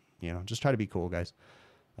 Just try to be cool, guys.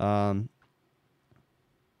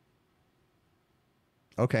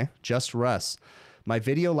 Okay, just Russ. My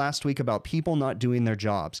video last week about people not doing their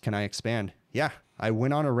jobs. Can I expand? Yeah, I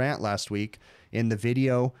went on a rant last week in the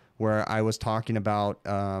video where I was talking about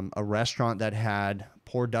a restaurant that had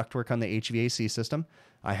poor ductwork on the HVAC system.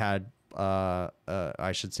 I had,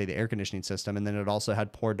 I should say, the air conditioning system, and then it also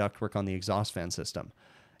had poor ductwork on the exhaust fan system.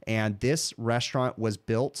 And this restaurant was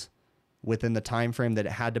built within the time frame that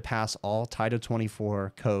it had to pass all Title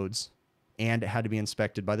 24 codes, and it had to be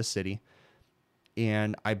inspected by the city.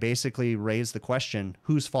 And I basically raised the question,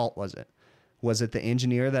 whose fault was it? Was it the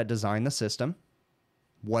engineer that designed the system?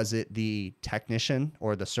 Was it the technician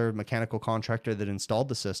or the mechanical contractor that installed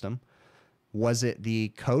the system? Was it the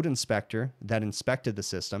code inspector that inspected the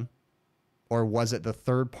system? Or was it the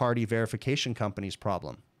third-party verification company's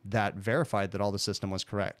problem that verified that all the system was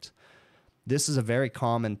correct? This is a very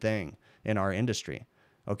common thing in our industry.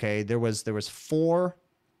 Okay, there was 4,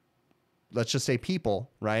 let's just say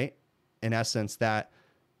people, right? In essence, that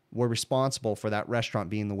were responsible for that restaurant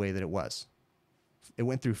being the way that it was. It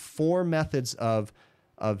went through 4 methods of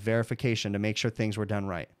verification to make sure things were done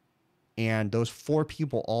right. And those 4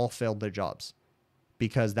 people all failed their jobs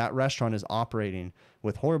because that restaurant is operating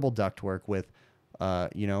with horrible ductwork, with,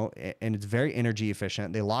 and it's very energy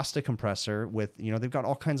efficient. They lost a compressor with, they've got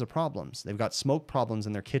all kinds of problems. They've got smoke problems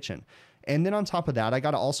in their kitchen. And then on top of that, I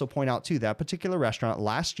got to also point out too, that particular restaurant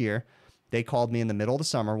last year, they called me in the middle of the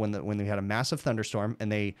summer when we had a massive thunderstorm,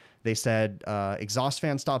 and they said exhaust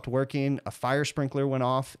fan stopped working, a fire sprinkler went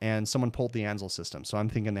off, and someone pulled the Ansel system. So I'm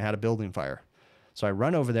thinking they had a building fire. So I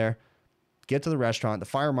run over there, get to the restaurant. The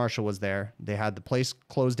fire marshal was there. They had the place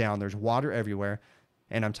closed down. There's water everywhere.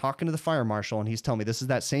 And I'm talking to the fire marshal, and he's telling me this is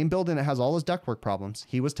that same building that has all those ductwork problems.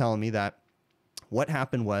 He was telling me that what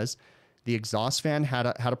happened was the exhaust fan had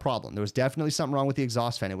a problem. There was definitely something wrong with the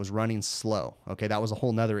exhaust fan. It was running slow. Okay, that was a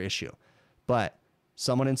whole nother issue. But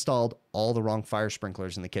someone installed all the wrong fire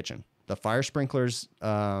sprinklers in the kitchen. The fire sprinklers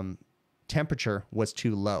temperature was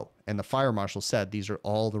too low, and the fire marshal said these are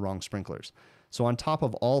all the wrong sprinklers. So on top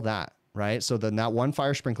of all that, right? So then that one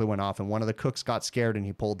fire sprinkler went off, and one of the cooks got scared, and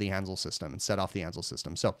he pulled the Ansel system and set off the Ansel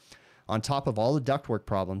system. So on top of all the ductwork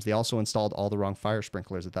problems, they also installed all the wrong fire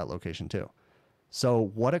sprinklers at that location too.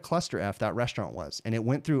 So what a cluster F that restaurant was. And it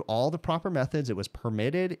went through all the proper methods. It was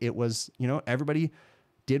permitted. It was, everybody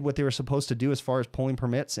did what they were supposed to do as far as pulling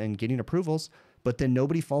permits and getting approvals, but then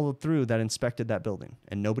nobody followed through that inspected that building,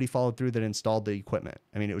 and nobody followed through that installed the equipment.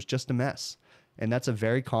 I mean, it was just a mess. And that's a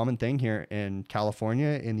very common thing here in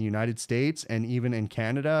California, in the United States, and even in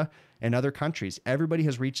Canada and other countries. Everybody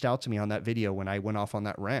has reached out to me on that video when I went off on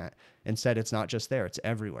that rant and said it's not just there, it's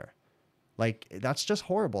everywhere. Like, that's just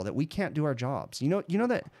horrible that we can't do our jobs. You know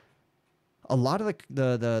that a lot of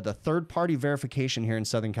the third-party verification here in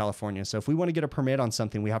Southern California, so if we want to get a permit on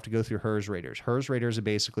something, we have to go through HERS Raters. HERS Raters are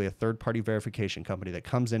basically a third-party verification company that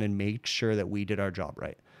comes in and makes sure that we did our job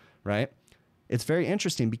right? It's very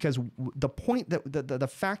interesting because the point that the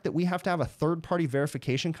fact that we have to have a third-party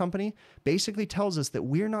verification company basically tells us that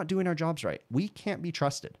we're not doing our jobs right. We can't be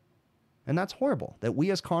trusted. And that's horrible, that we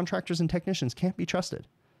as contractors and technicians can't be trusted.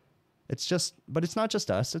 But it's not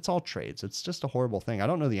just us, it's all trades. It's just a horrible thing. I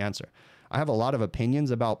don't know the answer. I have a lot of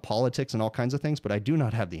opinions about politics and all kinds of things, but I do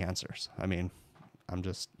not have the answers. I mean,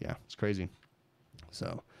 it's crazy.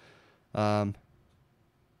 So, okay,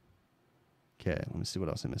 let me see what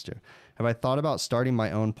else I missed here. Have I thought about starting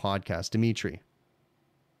my own podcast? Dimitri.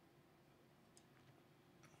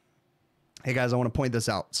 Hey guys, I want to point this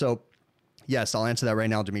out. So yes, I'll answer that right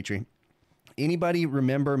now, Dimitri. Anybody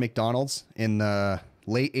remember McDonald's in the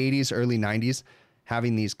late 80s, early 90s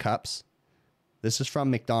having these cups? This is from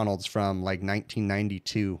McDonald's from like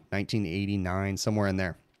 1992, 1989, somewhere in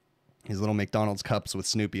there. These little McDonald's cups with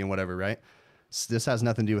Snoopy and whatever, right? This has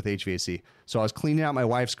nothing to do with HVAC. So I was cleaning out my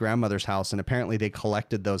wife's grandmother's house, and apparently they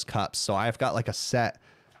collected those cups. So I've got like a set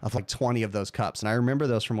of like 20 of those cups. And I remember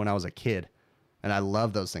those from when I was a kid. And I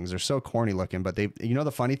love those things. They're so corny looking, but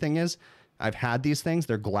the funny thing is, I've had these things.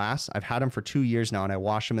 They're glass. I've had them for 2 years now, and I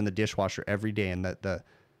wash them in the dishwasher every day. And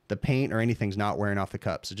the paint or anything's not wearing off the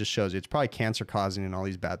cups. It just shows you. It's probably cancer causing and all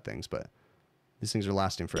these bad things, but these things are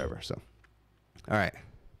lasting forever. So, all right.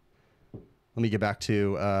 Let me get back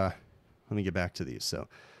to these. So,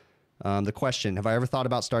 the question: have I ever thought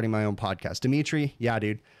about starting my own podcast? Dimitri, yeah,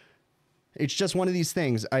 dude. It's just one of these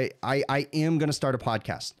things. I am going to start a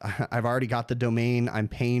podcast. I've already got the domain. I'm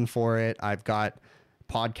paying for it. I've got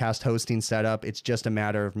podcast hosting set up. It's just a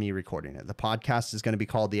matter of me recording it. The podcast is going to be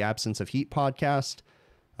called the Absence of Heat Podcast.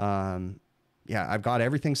 I've got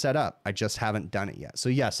everything set up. I just haven't done it yet. So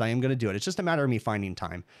yes, I am going to do it. It's just a matter of me finding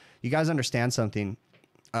time. You guys understand something?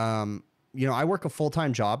 I work a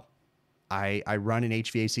full-time job. I run an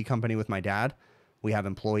HVAC company with my dad. We have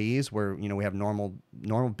employees where, we have normal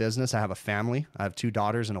business. I have a family. I have 2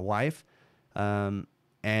 daughters and a wife. And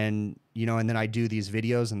then I do these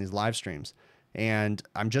videos and these live streams, and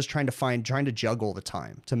I'm just trying to juggle the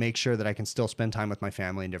time to make sure that I can still spend time with my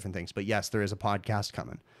family and different things. But yes, there is a podcast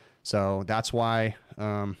coming. So that's why,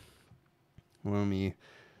 that's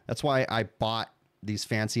why I bought these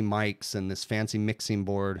fancy mics and this fancy mixing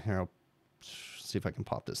board. Here, I'll see if I can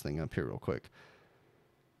pop this thing up here real quick.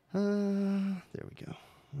 There we go.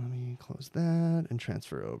 Let me close that and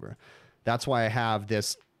transfer over. That's why I have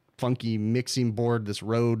this funky mixing board, this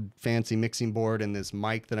Rode fancy mixing board, and this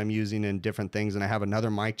mic that I'm using and different things. And I have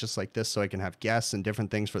another mic just like this so I can have guests and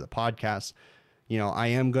different things for the podcast. I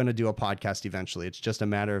am going to do a podcast eventually. It's just a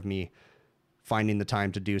matter of me finding the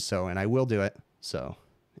time to do so, and I will do it. So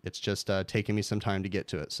it's just taking me some time to get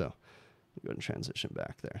to it. So I'll go ahead and transition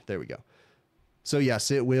back there. There we go. So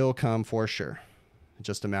yes, it will come for sure. It's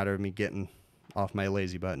just a matter of me getting off my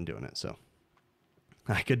lazy button doing it. So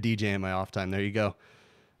I could DJ in my off time. There you go.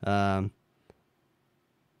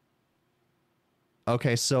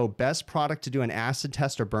 Okay, so best product to do an acid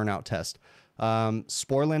test or burnout test.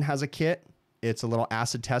 Sporlin has a kit. It's a little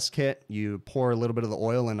acid test kit. You pour a little bit of the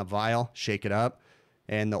oil in a vial, shake it up,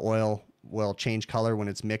 and the oil will change color when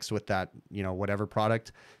it's mixed with that, whatever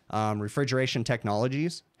product. Refrigeration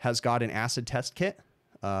Technologies has got an acid test kit.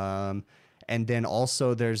 And then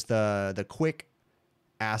also there's the quick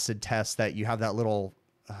acid test that you have that little,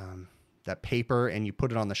 that paper, and you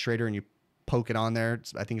put it on the Schrader and you poke it on there.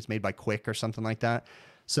 I think it's made by Quick or something like that.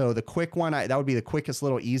 So the quick one, that would be the quickest,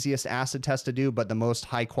 little easiest acid test to do, but the most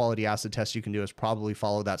high quality acid test you can do is probably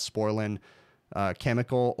follow that Sporlin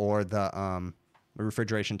chemical, or the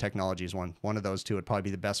Refrigeration Technologies one. One of those two would probably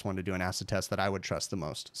be the best one to do an acid test that I would trust the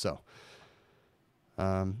most. So,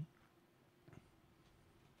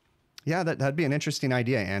 yeah, that'd be an interesting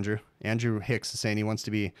idea, Andrew. Andrew Hicks is saying he wants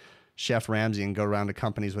to be Chef Ramsay and go around to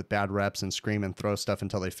companies with bad reps and scream and throw stuff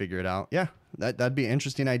until they figure it out. Yeah, that'd be an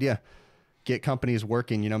interesting idea. Get companies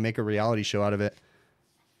working, make a reality show out of it.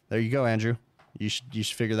 There you go, Andrew. You should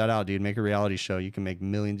figure that out, dude. Make a reality show. You can make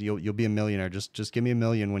millions. You'll be a millionaire. Just give me $1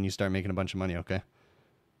 million when you start making a bunch of money, okay?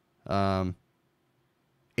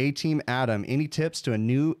 A-Team Adam, any tips to a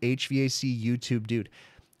new HVAC YouTube dude?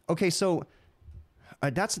 Okay, so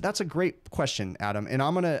that's a great question, Adam, and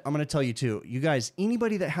I'm gonna tell you too. You guys,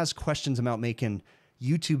 anybody that has questions about making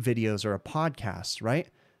YouTube videos or a podcast, right?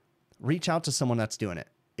 Reach out to someone that's doing it.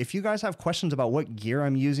 If you guys have questions about what gear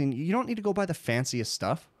I'm using, you don't need to go buy the fanciest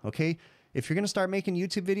stuff, okay? If you're going to start making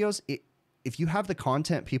YouTube videos, if you have the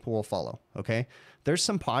content, people will follow, okay? There's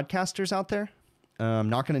some podcasters out there. I'm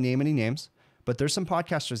not going to name any names, but there's some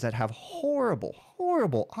podcasters that have horrible,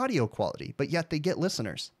 horrible audio quality, but yet they get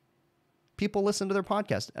listeners. People listen to their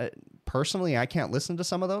podcast. Personally, I can't listen to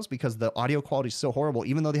some of those because the audio quality is so horrible,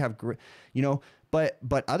 even though they have great,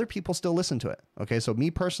 but other people still listen to it, okay? So me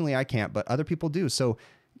personally, I can't, but other people do. So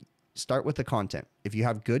start with the content. If you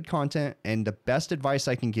have good content, and the best advice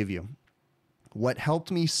I can give you, what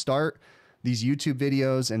helped me start these YouTube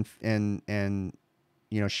videos and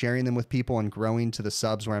sharing them with people and growing to the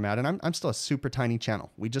subs where I'm at, and I'm still a super tiny channel.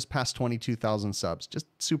 We just passed 22,000 subs, just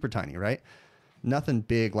super tiny, right? Nothing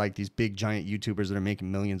big like these big giant YouTubers that are making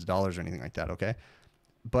millions of dollars or anything like that, okay?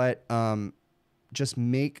 But just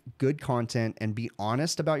make good content and be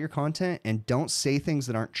honest about your content, and don't say things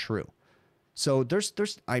that aren't true. So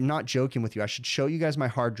I'm not joking with you. I should show you guys my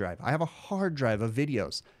hard drive. I have a hard drive of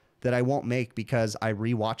videos that I won't make because I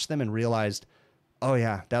rewatched them and realized, oh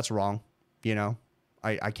yeah, that's wrong.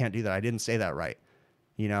 I can't do that. I didn't say that right.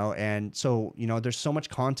 And so, there's so much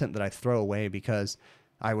content that I throw away because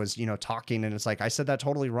I was, talking, and it's like, I said that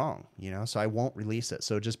totally wrong, so I won't release it.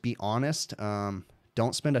 So just be honest.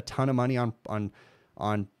 Don't spend a ton of money on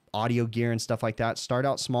audio gear and stuff like that. Start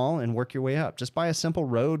out small and work your way up. Just buy a simple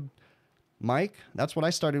Rode mic. That's what I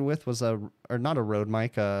started with, was not a Rode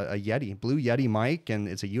mic, a Yeti, Blue Yeti mic, and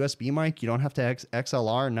it's a USB mic. You don't have to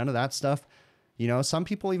XLR, none of that stuff. Some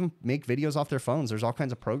people even make videos off their phones. There's all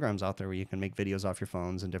kinds of programs out there where you can make videos off your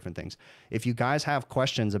phones and different things. If you guys have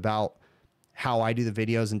questions about how I do the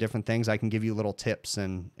videos and different things, I can give you little tips,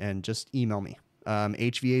 and just email me,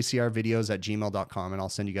 hvacrvideos@gmail.com, and I'll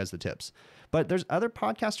send you guys the tips. But there's other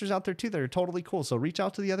podcasters out there too that are totally cool. So reach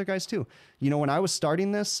out to the other guys too. When I was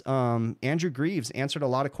starting this, Andrew Greaves answered a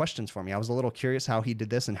lot of questions for me. I was a little curious how he did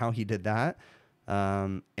this and how he did that.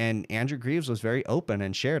 And Andrew Greaves was very open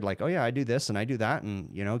and shared like, oh yeah, I do this and I do that.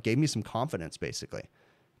 And, gave me some confidence basically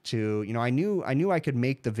to, I knew I could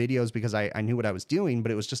make the videos because I knew what I was doing,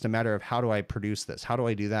 but it was just a matter of how do I produce this? How do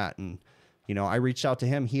I do that? And, I reached out to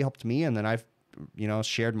him, he helped me. And then I've,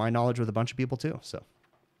 shared my knowledge with a bunch of people too. So,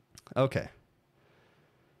 okay.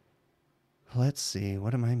 Let's see.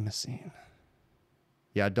 What am I missing?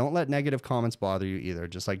 Yeah, don't let negative comments bother you either,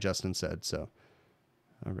 just like Justin said. So,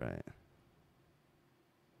 all right.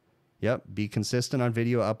 Yep, be consistent on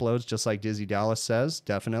video uploads, just like Dizzy Dallas says.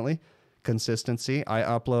 Definitely. Consistency. I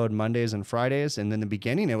upload Mondays and Fridays, and in the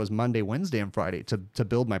beginning it was Monday, Wednesday, and Friday to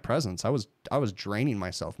build my presence. I was draining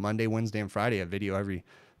myself. Monday, Wednesday, and Friday, a video every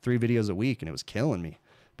 3 videos a week, and it was killing me.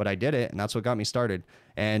 But I did it, and that's what got me started.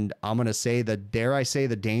 And I'm going to say dare I say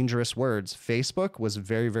the dangerous words, Facebook was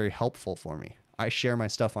very, very helpful for me. I share my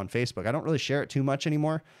stuff on Facebook. I don't really share it too much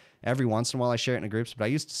anymore. Every once in a while I share it in the groups, but I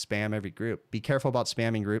used to spam every group. Be careful about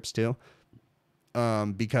spamming groups too,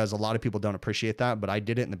 because a lot of people don't appreciate that, but I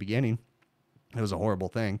did it in the beginning. It was a horrible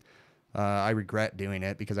thing. I regret doing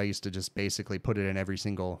it because I used to just basically put it in every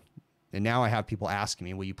single... And now I have people asking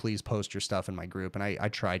me, will you please post your stuff in my group? And I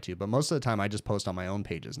try to, but most of the time I just post on my own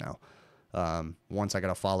pages now. once I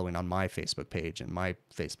got a following on my Facebook page and my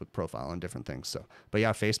Facebook profile and different things. So, but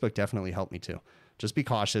yeah, Facebook definitely helped me too. Just be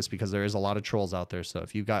cautious because there is a lot of trolls out there. So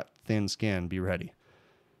if you've got thin skin, be ready.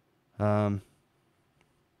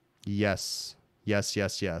 Yes.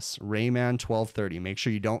 Rayman 1230. Make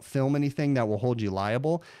sure you don't film anything that will hold you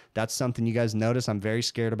liable. That's something you guys notice I'm very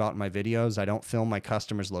scared about in my videos. I don't film my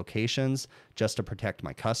customers' locations just to protect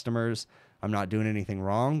my customers. I'm not doing anything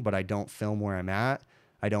wrong, but I don't film where I'm at.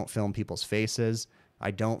 I don't film people's faces.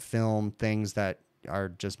 I don't film things that are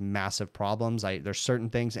just massive problems. There's certain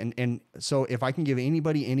things. And so if I can give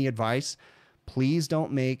anybody any advice, please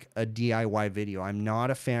don't make a DIY video. I'm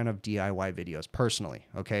not a fan of DIY videos personally.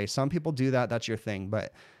 Okay. Some people do that. That's your thing.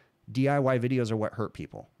 But DIY videos are what hurt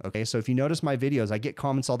people. Okay. So if you notice my videos, I get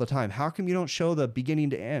comments all the time. How come you don't show the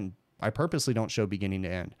beginning to end? I purposely don't show beginning to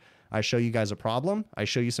end. I show you guys a problem. I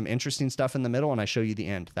show you some interesting stuff in the middle and I show you the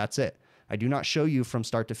end. That's it. I do not show you from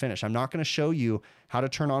start to finish. I'm not going to show you how to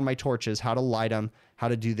turn on my torches, how to light them, how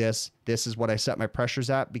to do this. This is what I set my pressures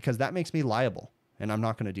at because that makes me liable. And I'm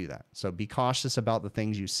not going to do that. So be cautious about the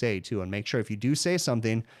things you say too. And make sure if you do say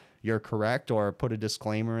something, you're correct or put a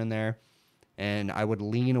disclaimer in there. And I would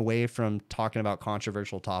lean away from talking about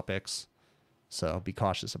controversial topics. So be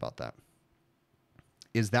cautious about that.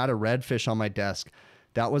 Is that a redfish on my desk?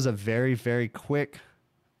 That was a very, very quick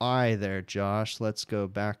eye there, Josh. Let's go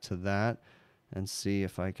back to that and see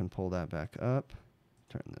if I can pull that back up.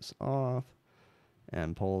 Turn this off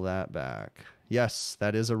and pull that back. Yes,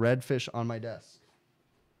 that is a redfish on my desk.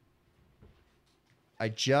 I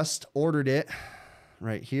just ordered it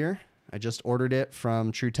right here. I just ordered it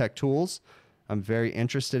from True Tech Tools. I'm very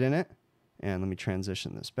interested in it. And let me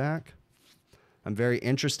transition this back. I'm very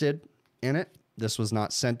interested in it. This was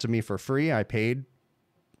not sent to me for free. I paid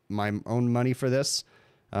my own money for this.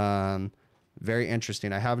 Very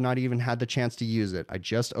interesting. I have not even had the chance to use it. I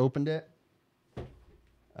just opened it,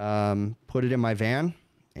 put it in my van,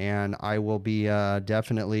 and I will be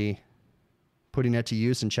definitely putting it to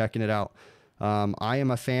use and checking it out. I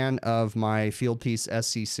am a fan of my Fieldpiece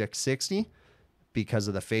SC660 because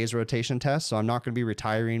of the phase rotation test. So I'm not going to be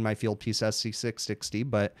retiring my Fieldpiece SC660,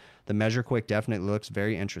 but the Measure Quick definitely looks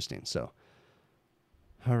very interesting. So,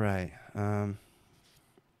 all right.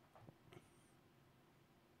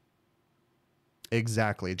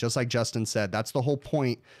 Exactly. Just like Justin said, that's the whole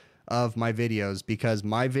point of my videos because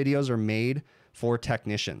my videos are made for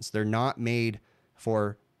technicians. They're not made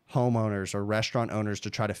for homeowners or restaurant owners to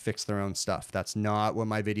try to fix their own stuff. That's not what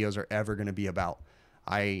my videos are ever going to be about.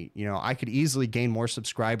 I could easily gain more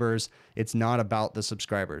subscribers. It's not about the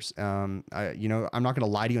subscribers. I'm not going to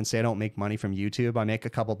lie to you and say I don't make money from YouTube. I make a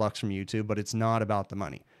couple bucks from YouTube, but it's not about the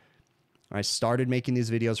money. I started making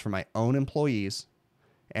these videos for my own employees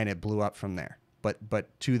and it blew up from there.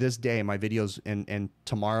 But to this day, my videos and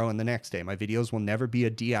tomorrow and the next day, my videos will never be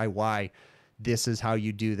a DIY. This is how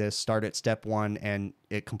you do this. Start at step 1 and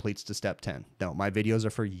it completes to step 10. No, my videos are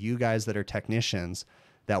for you guys that are technicians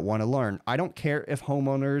that want to learn. I don't care if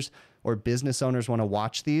homeowners or business owners want to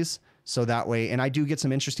watch these. So that way, and I do get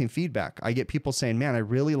some interesting feedback. I get people saying, man, I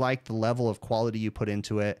really like the level of quality you put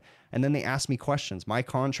into it. And then they ask me questions. My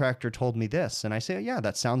contractor told me this. And I say, yeah,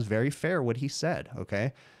 that sounds very fair what he said.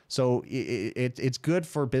 Okay. So it's good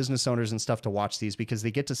for business owners and stuff to watch these because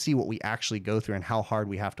they get to see what we actually go through and how hard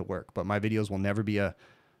we have to work. But my videos will never be a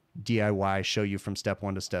DIY show you from step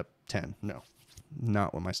 1 to step 10. No,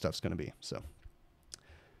 not what my stuff's going to be. So,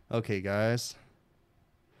 okay, guys.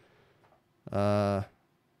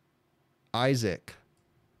 Isaac.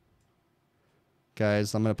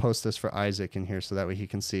 Guys, I'm going to post this for Isaac in here so that way he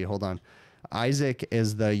can see. Hold on. Isaac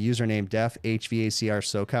is the username deaf, HVACR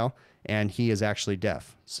SoCal, and he is actually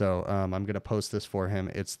deaf. So I'm going to post this for him.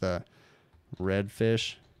 It's the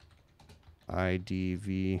Redfish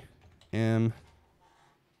IDVM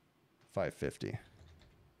 550.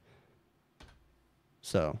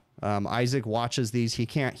 So Isaac watches these. He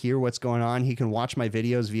can't hear what's going on. He can watch my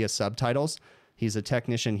videos via subtitles. He's a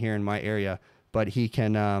technician here in my area, but he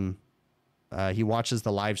can he watches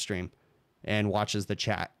the live stream and watches the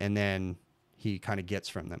chat, and then he kind of gets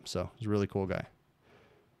from them. So he's a really cool guy.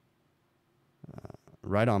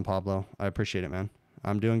 Right on, Pablo. I appreciate it, man.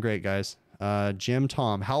 I'm doing great, guys. Jim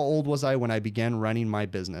Tom, how old was I when I began running my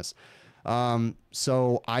business?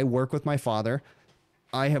 So I work with my father.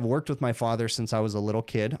 I have worked with my father since I was a little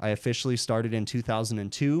kid. I officially started in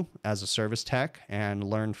 2002 as a service tech and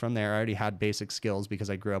learned from there. I already had basic skills because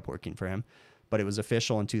I grew up working for him, but it was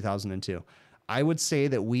official in 2002. I would say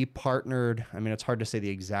that we partnered. I mean, it's hard to say the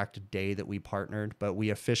exact day that we partnered, but we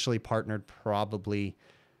officially partnered probably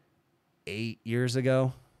 8 years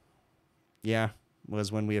ago. Yeah,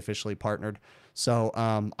 was when we officially partnered. So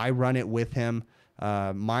I run it with him.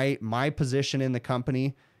 My position in the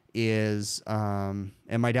company is, and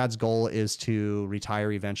my dad's goal is to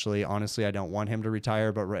retire eventually. Honestly, I don't want him to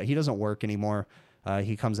retire, but he doesn't work anymore.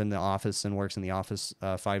 He comes in the office and works in the office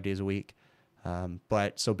 5 days a week.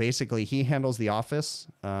 But so basically he handles the office.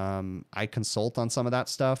 I consult on some of that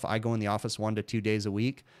stuff. I go in the office 1 to 2 days a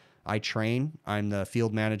week. I train. I'm the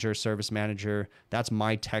field manager, service manager. That's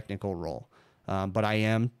my technical role. But I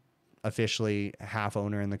am officially half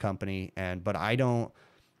owner in the company. But I don't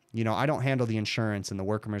handle the insurance and the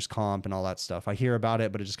workers' comp and all that stuff. I hear about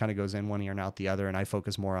it, but it just kind of goes in one ear and out the other. And I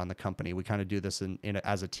focus more on the company. We kind of do this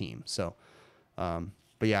as a team. So,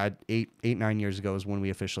 but yeah, 9 years ago is when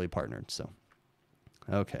we officially partnered. So,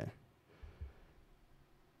 okay.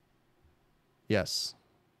 Yes.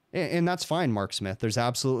 And that's fine, Mark Smith. There's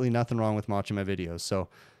absolutely nothing wrong with watching my videos. So,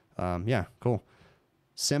 yeah, cool.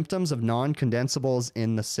 Symptoms of non-condensables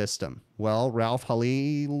in the system. Well, Ralph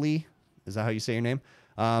Halili, is that how you say your name?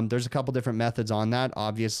 There's a couple different methods on that.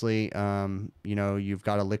 Obviously, you've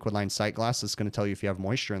got a liquid line sight glass that's going to tell you if you have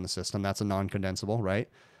moisture in the system. That's a non-condensable, right?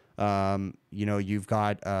 You've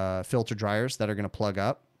got filter dryers that are going to plug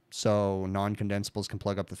up. So non-condensables can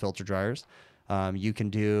plug up the filter dryers. You can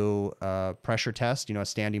do a pressure test, a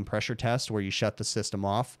standing pressure test where you shut the system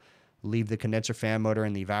off, leave the condenser fan motor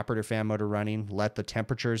and the evaporator fan motor running, let the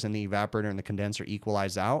temperatures in the evaporator and the condenser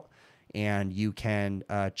equalize out, and you can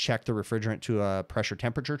check the refrigerant to a pressure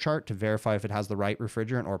temperature chart to verify if it has the right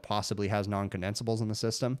refrigerant or possibly has non-condensables in the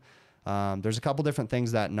system. There's a couple different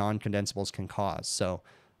things that non-condensables can cause. So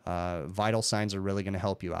vital signs are really going to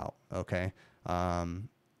help you out, okay?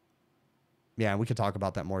 Yeah, we could talk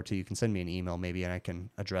about that more too. You can send me an email maybe and I can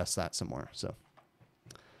address that some more. So,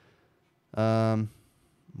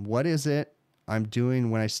 what is it I'm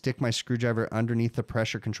doing when I stick my screwdriver underneath the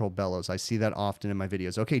pressure control bellows? I see that often in my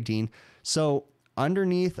videos. Okay, Dean. So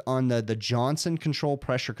underneath on the Johnson control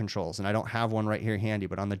pressure controls, and I don't have one right here handy,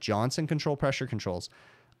 but on the Johnson control pressure controls,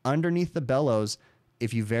 underneath the bellows,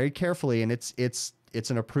 if you very carefully, and it's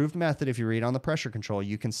an approved method. If you read on the pressure control,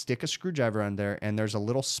 you can stick a screwdriver on there and there's a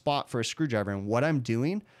little spot for a screwdriver. And what I'm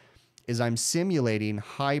doing is I'm simulating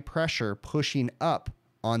high pressure pushing up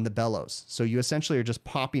on the bellows. So you essentially are just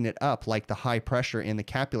popping it up like the high pressure in the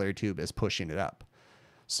capillary tube is pushing it up.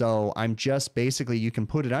 So I'm just basically, you can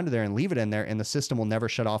put it under there and leave it in there and the system will never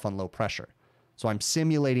shut off on low pressure. So I'm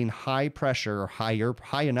simulating high pressure or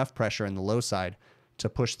high enough pressure in the low side to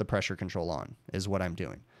push the pressure control on is what I'm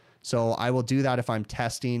doing. So I will do that if I'm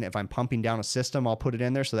testing, if I'm pumping down a system, I'll put it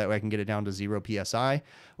in there so that way I can get it down to 0 PSI.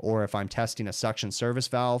 Or if I'm testing a suction service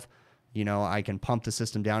valve, I can pump the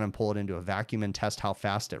system down and pull it into a vacuum and test how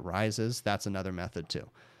fast it rises. That's another method too.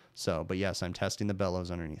 So, but yes, I'm testing the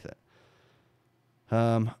bellows underneath it.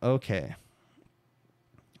 Okay.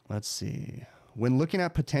 Let's see. When looking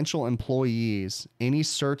at potential employees, any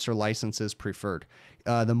certs or licenses preferred?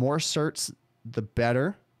 The more certs, the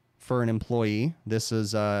better. For an employee. This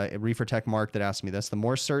is Reefer Tech Mark that asked me this. The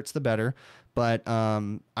more certs, the better. But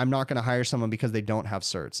I'm not going to hire someone because they don't have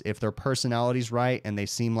certs. If their personality's right and they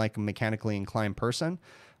seem like a mechanically inclined person,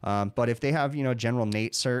 but if they have general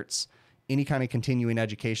NATE certs, any kind of continuing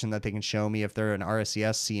education that they can show me, if they're an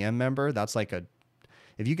RSES CM member, that's like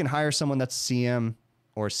if you can hire someone that's CM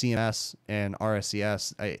or CMS and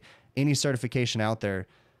RSES, any certification out there,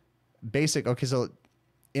 basic. Okay, so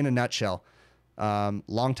in a nutshell.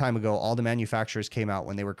 Long time ago, all the manufacturers came out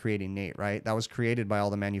when they were creating NATE, right? That was created by all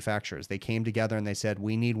the manufacturers. They came together and they said,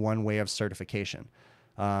 we need one way of certification.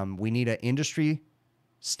 We need an industry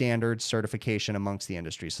standard certification amongst the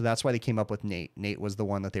industry. So that's why they came up with NATE. NATE was the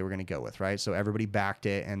one that they were going to go with, right? So everybody backed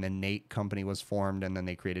it and then NATE company was formed and then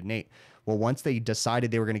they created NATE. Well, once they decided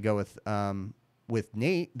they were going to go with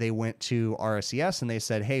NATE, they went to RSES and they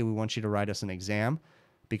said, hey, we want you to write us an exam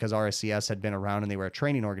because RSES had been around and they were a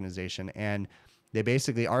training organization. And they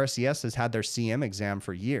basically, RSES has had their CM exam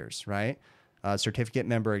for years, right? Certificate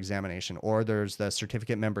member examination, or there's the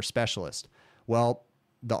certificate member specialist. Well,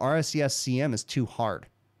 the RSES CM is too hard,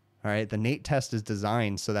 all right? The NATE test is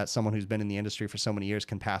designed so that someone who's been in the industry for so many years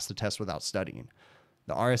can pass the test without studying.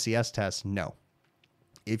 The RSES test, no.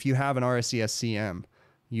 If you have an RSES CM,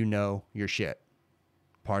 you know your shit.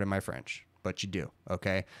 Pardon my French, but you do,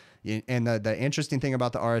 okay? And the interesting thing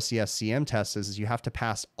about the RSES CM test is you have to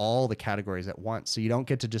pass all the categories at once. So you don't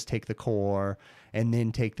get to just take the core and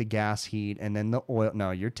then take the gas heat and then the oil.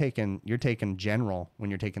 No, you're taking general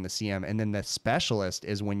when you're taking the CM. And then the specialist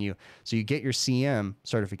is when you get your CM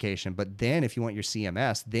certification. But then if you want your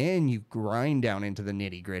CMS, then you grind down into the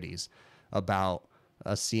nitty gritties about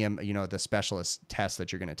a CM, the specialist test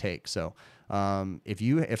that you're going to take. So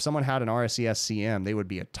if someone had an RSES CM, they would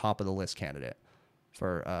be a top of the list candidate.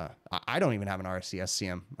 for, I don't even have an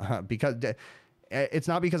RSCS CM because it's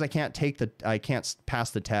not because I can't pass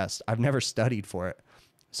the test. I've never studied for it.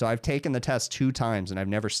 So I've taken the test 2 times and I've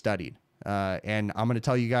never studied. And I'm going to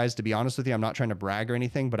tell you guys, to be honest with you, I'm not trying to brag or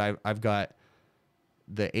anything, but I've got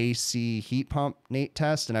the AC heat pump NATE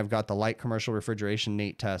test and I've got the light commercial refrigeration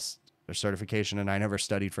NATE test or certification. And I never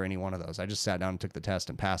studied for any one of those. I just sat down and took the test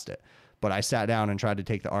and passed it. But I sat down and tried to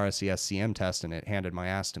take the RSCS CM test and it handed my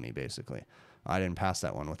ass to me, basically. I didn't pass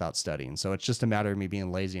that one without studying. So it's just a matter of me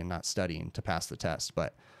being lazy and not studying to pass the test.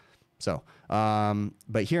 But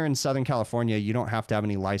here in Southern California, you don't have to have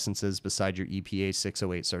any licenses beside your EPA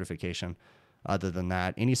 608 certification. Other than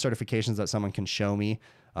that, any certifications that someone can show me,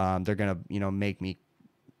 they're going to, make me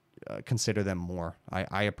consider them more.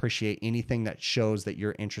 I appreciate anything that shows that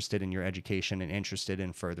you're interested in your education and interested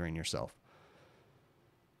in furthering yourself.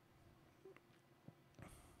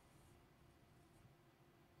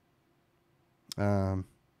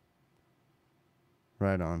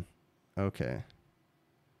 Right on. Okay.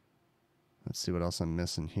 Let's see what else I'm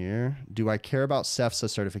missing here. Do I care about CEFSA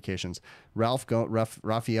certifications?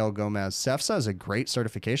 Rafael Gomez. CEFSA is a great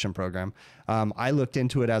certification program. I looked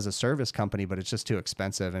into it as a service company, but it's just too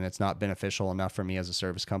expensive and it's not beneficial enough for me as a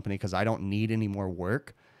service company because I don't need any more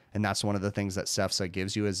work. And that's one of the things that CEFSA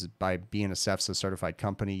gives you is by being a CEFSA certified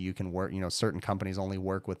company, you can work, certain companies only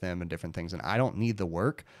work with them and different things. And I don't need the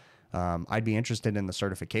work. I'd be interested in the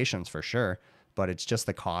certifications for sure, but it's just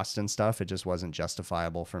the cost and stuff. It just wasn't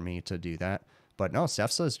justifiable for me to do that. But no,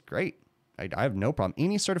 CEFSA is great. I have no problem.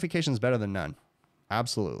 Any certification is better than none.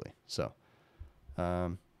 Absolutely. So,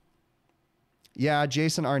 yeah,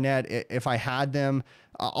 Jason Arnett, if I had them,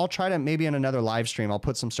 I'll try to maybe in another live stream, I'll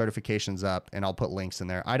put some certifications up and I'll put links in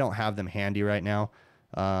there. I don't have them handy right now.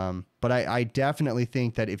 But I definitely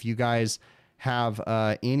think that if you guys have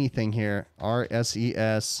anything here,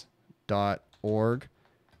 rses.org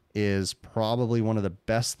is probably one of the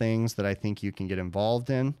best things that I think you can get involved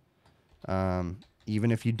in.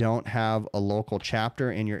 Even if you don't have a local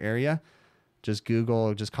chapter in your area, just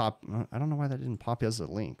Google, just copy. I don't know why that didn't pop as a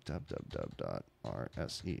link. www.rses.org.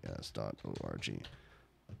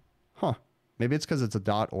 Huh. Maybe it's because it's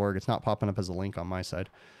a .org. It's not popping up as a link on my side.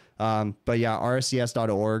 But yeah,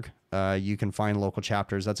 rses.org. You can find local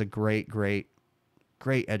chapters. That's a great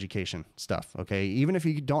education stuff. Okay. Even if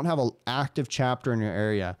you don't have an active chapter in your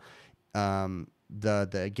area,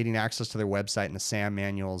 the getting access to their website and the SAM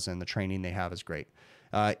manuals and the training they have is great.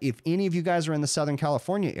 If any of you guys are in the Southern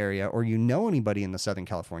California area or you know anybody in the Southern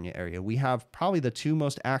California area, we have probably the 2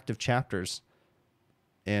 most active chapters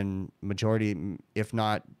in majority, if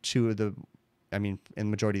not in the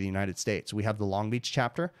majority of the United States. We have the Long Beach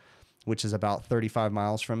chapter, which is about 35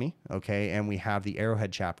 miles from me. Okay. And we have the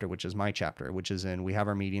Arrowhead chapter, which is my chapter, we have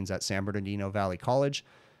our meetings at San Bernardino Valley College.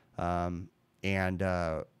 And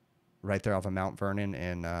right there off of Mount Vernon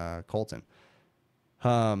and Colton.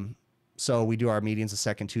 So we do our meetings the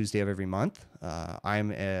second Tuesday of every month.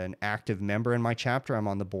 I'm an active member in my chapter. I'm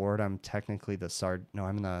on the board. I'm technically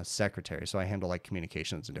I'm the secretary. So I handle like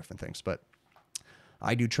communications and different things, but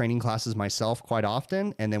I do training classes myself quite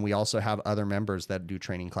often. And then we also have other members that do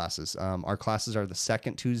training classes. Our classes are the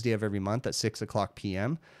second Tuesday of every month at 6:00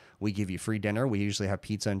 p.m. We give you free dinner. We usually have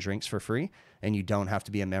pizza and drinks for free, and you don't have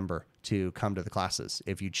to be a member to come to the classes.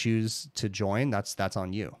 If you choose to join, that's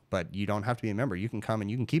on you, but you don't have to be a member. You can come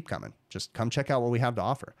and you can keep coming. Just come check out what we have to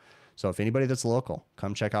offer. So if anybody that's local,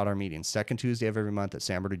 come check out our meetings. Second Tuesday of every month at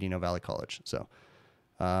San Bernardino Valley College. So,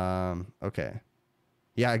 okay.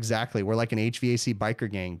 Yeah, exactly. We're like an HVAC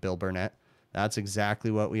biker gang, Bill Burnett. That's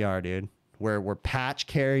exactly what we are, dude. We're patch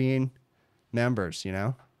carrying members,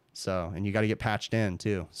 So, and you got to get patched in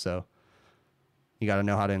too. So you got to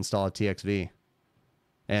know how to install a TXV.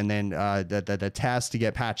 And then the test to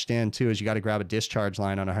get patched in too is you got to grab a discharge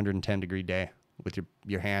line on a 110-degree day with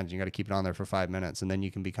your hands. You got to keep it on there for 5 minutes, and then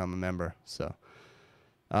you can become a member. So,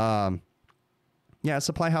 yeah,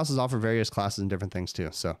 supply houses offer various classes and different things too.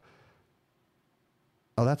 So,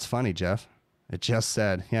 oh, that's funny, Jeff. It just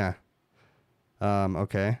said, yeah.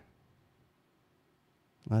 Okay.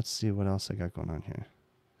 Let's see what else I got going on here.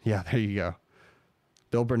 Yeah, there you go.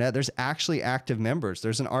 Bill Burnett. There's actually active members.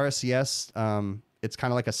 There's an RSCS. It's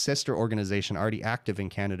kind of like a sister organization already active in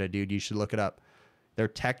Canada, dude. You should look it up. They're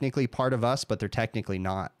technically part of us, but they're technically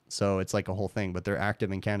not. So it's like a whole thing, but they're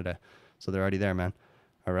active in Canada. So they're already there, man.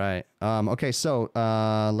 All right. Okay. So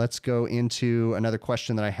let's go into another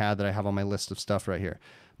question that I have on my list of stuff right here.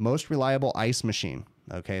 Most reliable ice machine.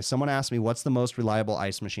 Okay. Someone asked me, what's the most reliable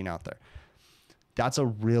ice machine out there? That's a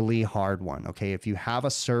really hard one. Okay. If you have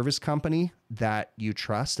a service company that you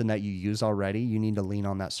trust and that you use already, you need to lean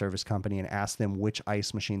on that service company and ask them which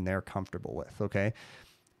ice machine they're comfortable with. Okay.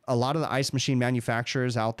 A lot of the ice machine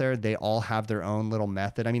manufacturers out there, they all have their own little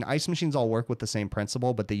method. I mean, ice machines all work with the same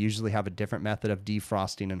principle, but they usually have a different method of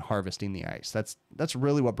defrosting and harvesting the ice. That's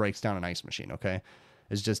really what breaks down an ice machine. Okay.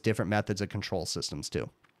 It's just different methods of control systems too.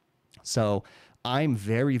 So I'm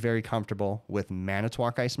very, very comfortable with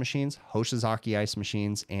Manitowoc ice machines, Hoshizaki ice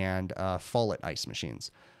machines, and Follett ice machines.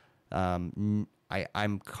 I'm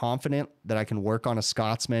confident that I can work on a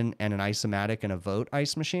Scotsman and an Isomatic and a Vote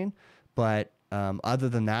ice machine, but other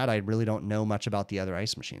than that, I really don't know much about the other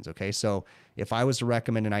ice machines. Okay, so if I was to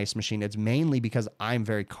recommend an ice machine, it's mainly because I'm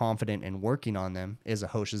very confident in working on them, is a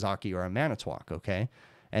Hoshizaki or a Manitowoc. Okay,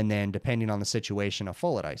 and then depending on the situation, a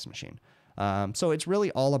Follett ice machine. So it's really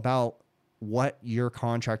all about what your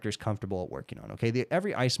contractor is comfortable at working on. Okay,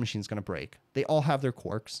 every ice machine is going to break. They all have their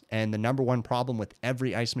quirks, and the number one problem with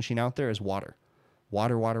every ice machine out there is water.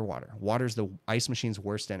 Water, water, water. Water is the ice machine's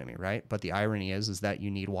worst enemy, right? But the irony is that you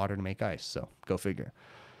need water to make ice. So go figure.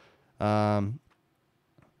 Let's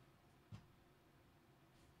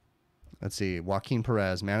see. Joaquin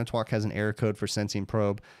Perez. Manitowoc has an error code for sensing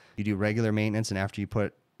probe. You do regular maintenance, and after you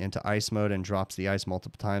put into ice mode and drops the ice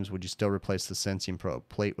multiple times, would you still replace the sensing probe?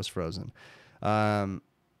 Plate was frozen.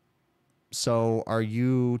 So are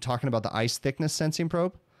you talking about the ice thickness sensing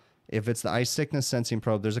probe? If it's the ice thickness sensing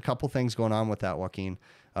probe, there's a couple things going on with that, Joaquin.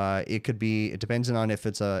 It could be, it depends on if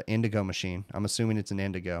it's a Indigo machine. I'm assuming it's an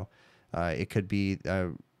Indigo. It could be,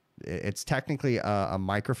 it's technically a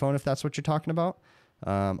microphone if that's what you're talking about.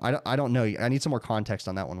 I don't know. I need some more context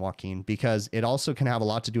on that one, Joaquin, because it also can have a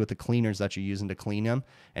lot to do with the cleaners that you're using to clean them.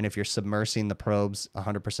 And if you're submersing the probes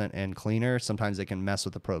 100% in cleaner, sometimes they can mess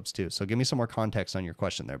with the probes too. So give me some more context on your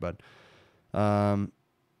question there, bud.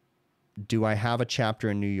 Do I have a chapter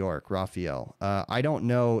in New York, Raphael? I don't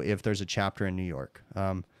know if there's a chapter in New York.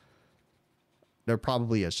 There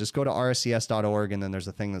probably is. Just go to rscs.org and then there's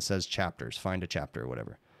a thing that says chapters. Find a chapter or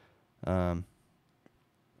whatever.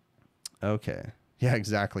 Okay. Yeah,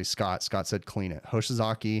 exactly. Scott said clean it.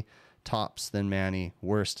 Hoshizaki, tops, then Manny.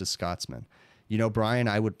 Worst is Scotsman. You know, Brian,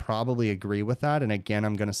 I would probably agree with that. And again,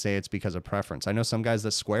 I'm going to say it's because of preference. I know some guys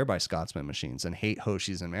that swear by Scotsman machines and hate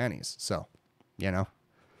Hoshis and Mannies. So, you know,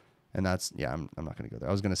 and that's, yeah, I'm not going to go there.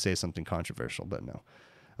 I was going to say something controversial, but no.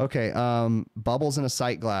 Okay. Bubbles in a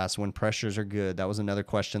sight glass when pressures are good. That was another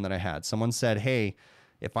question that I had. Someone said, hey,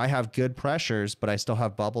 if I have good pressures, but I still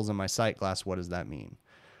have bubbles in my sight glass, what does that mean?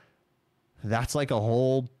 That's like a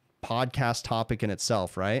whole podcast topic in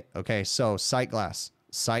itself, right? Okay, so sight glass.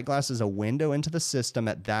 Sight glass is a window into the system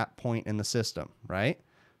at that point in the system, right?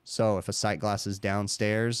 So if a sight glass is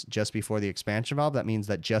downstairs just before the expansion valve, that means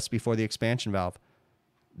that just before the expansion valve,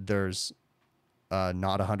 there's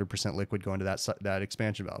not 100% liquid going to that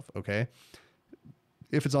expansion valve, okay?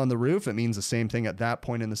 If it's on the roof, it means the same thing at that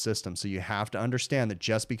point in the system. So you have to understand that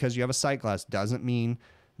just because you have a sight glass doesn't mean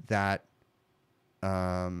that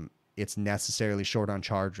it's necessarily short on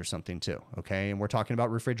charge or something too, okay? And we're talking about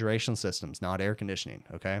refrigeration systems, not air conditioning,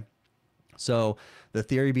 okay? So the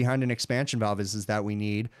theory behind an expansion valve is that we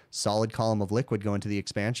need solid column of liquid going to the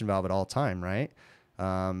expansion valve at all time, right?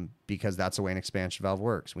 Because that's the way an expansion valve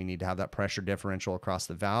works. We need to have that pressure differential across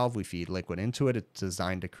the valve. We feed liquid into it. It's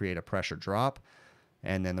designed to create a pressure drop.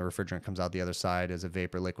 And then the refrigerant comes out the other side as a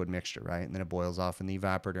vapor liquid mixture, right? And then it boils off in the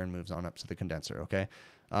evaporator and moves on up to the condenser, okay?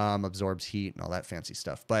 Absorbs heat and all that fancy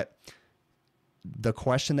stuff. But the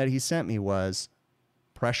question that he sent me was,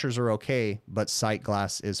 pressures are okay, but sight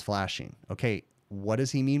glass is flashing. Okay, what does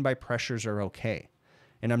he mean by pressures are okay?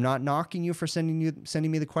 And I'm not knocking you for sending me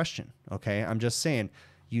the question, okay? I'm just saying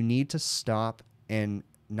you need to stop and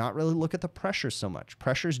not really look at the pressures so much.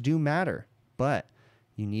 Pressures do matter, but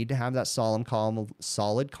you need to have that solid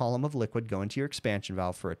column of liquid go into your expansion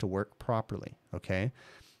valve for it to work properly, okay?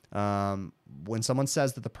 When someone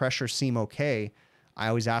says that the pressures seem okay, I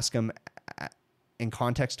always ask them in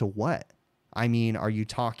context to what? I mean, are you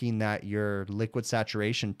talking that your liquid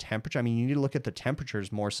saturation temperature? I mean, you need to look at the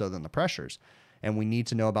temperatures more so than the pressures. And we need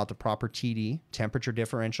to know about the proper TD, temperature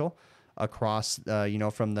differential, across,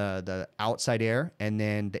 from the outside air and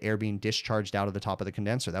then the air being discharged out of the top of the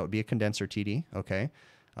condenser. That would be a condenser TD, okay?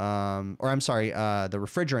 The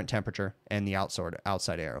refrigerant temperature and the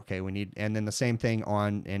outside air, okay? And then the same thing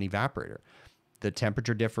on an evaporator. The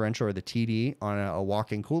temperature differential, or the TD, on a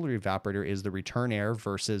walk-in cooler evaporator is the return air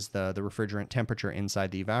versus the refrigerant temperature inside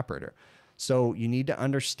the evaporator. So you need to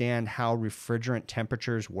understand how refrigerant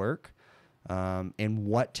temperatures work, and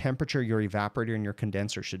what temperature your evaporator and your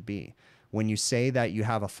condenser should be. When you say that you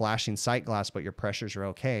have a flashing sight glass but your pressures are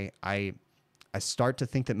okay, I I start to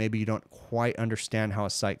think that maybe you don't quite understand how a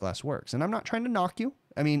sight glass works. And I'm not trying to knock you.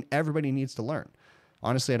 I mean, everybody needs to learn.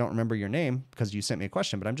 Honestly, I don't remember your name because you sent me a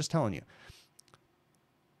question, but I'm just telling you.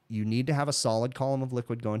 You need to have a solid column of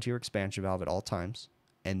liquid go into your expansion valve at all times,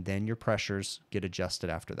 and then your pressures get adjusted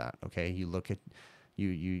after that. Okay, you look at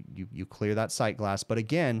you clear that sight glass, but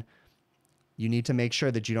again, you need to make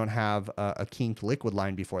sure that you don't have a kinked liquid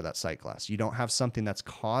line before that sight glass. You don't have something that's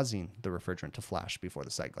causing the refrigerant to flash before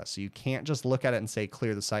the sight glass. So you can't just look at it and say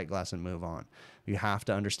clear the sight glass and move on. You have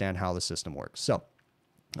to understand how the system works. So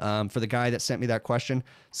for the guy that sent me that question,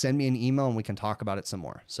 send me an email and we can talk about it some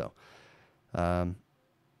more. So.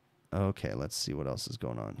 Okay, let's see what else is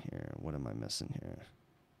going on here. What am I missing here?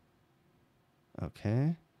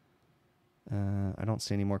 Okay. I don't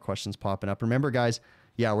see any more questions popping up. Remember, guys,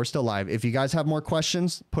 yeah, we're still live. If you guys have more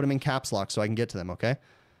questions, put them in caps lock so I can get to them, okay?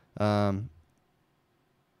 Oh,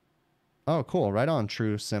 cool. Right on,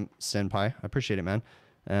 True Senpai. I appreciate it, man.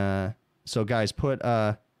 So, guys, put...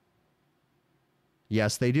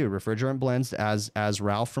 yes, they do. Refrigerant blends, as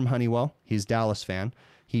Ralph from Honeywell, he's Dallas fan.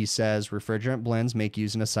 He says refrigerant blends make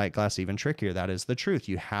using a sight glass even trickier. That is the truth.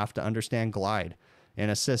 You have to understand glide in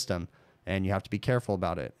a system, and you have to be careful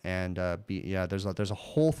about it. And there's a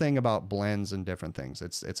whole thing about blends and different things.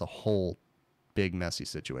 It's a whole big messy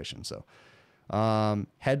situation. So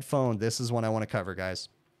headphone. This is one I want to cover, guys.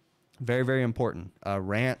 Very, very important. A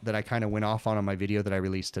rant that I kind of went off on my video that I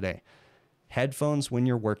released today. Headphones when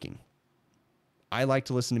you're working. I like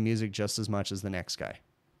to listen to music just as much as the next guy,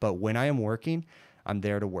 but when I am working, I'm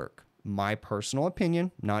there to work. My personal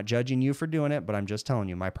opinion, not judging you for doing it, but I'm just telling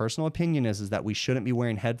you, my personal opinion is that we shouldn't be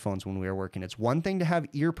wearing headphones when we are working. It's one thing to have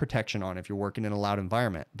ear protection on if you're working in a loud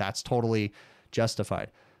environment. That's totally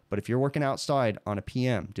justified. But if you're working outside on a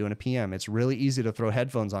PM, doing a PM, it's really easy to throw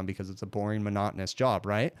headphones on because it's a boring, monotonous job,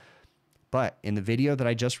 right? But in the video that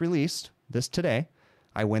I just released, this today,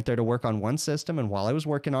 I went there to work on one system, and while I was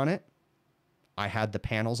working on it, I had the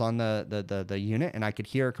panels on the unit, and I could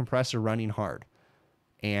hear a compressor running hard.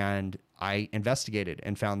 And I investigated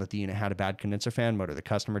and found that the unit had a bad condenser fan motor. The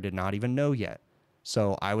customer did not even know yet.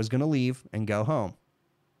 So I was going to leave and go home.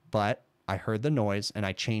 But I heard the noise, and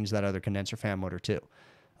I changed that other condenser fan motor too.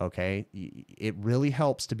 Okay? It really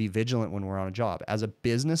helps to be vigilant when we're on a job. As a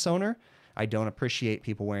business owner, I don't appreciate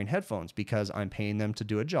people wearing headphones because I'm paying them to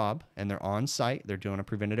do a job, and they're on site. They're doing a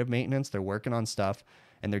preventative maintenance. They're working on stuff,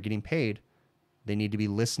 and they're getting paid. They need to be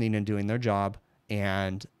listening and doing their job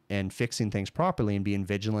and fixing things properly and being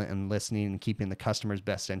vigilant and listening and keeping the customer's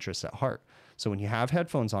best interests at heart. So when you have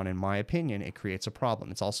headphones on, in my opinion, it creates a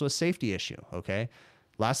problem. It's also a safety issue, okay?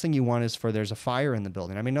 Last thing you want is for there's a fire in the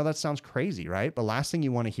building. I mean, no, that sounds crazy, right? But last thing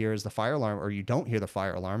you want to hear is the fire alarm, or you don't hear the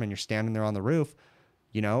fire alarm and you're standing there on the roof,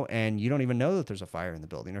 you know, and you don't even know that there's a fire in the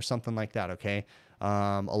building or something like that, okay?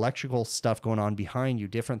 Electrical stuff going on behind you,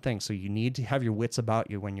 different things. So you need to have your wits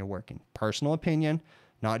about you when you're working. Personal opinion,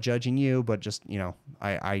 not judging you, but just, you know,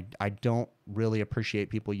 I don't really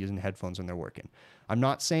appreciate people using headphones when they're working. I'm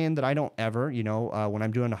not saying that I don't ever, you know, when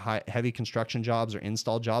I'm doing heavy construction jobs or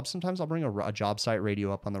install jobs, sometimes I'll bring a job site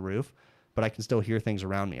radio up on the roof, but I can still hear things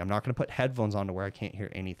around me. I'm not going to put headphones on to where I can't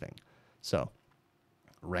hear anything. So,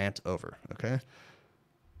 rant over, okay?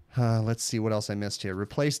 Let's see what else I missed here.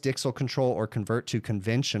 Replace Dixel control or convert to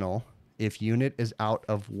conventional if unit is out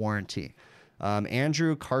of warranty.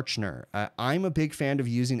 Andrew Karchner, I'm a big fan of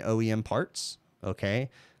using OEM parts, okay?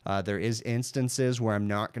 There is instances where I'm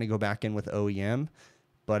not going to go back in with OEM,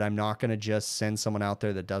 but I'm not going to just send someone out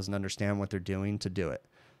there that doesn't understand what they're doing to do it.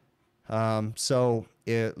 I'll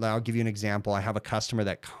give you an example. I have a customer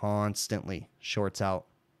that constantly shorts out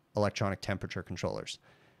electronic temperature controllers.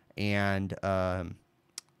 And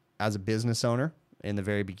as a business owner, in the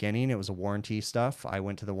very beginning, it was a warranty stuff. I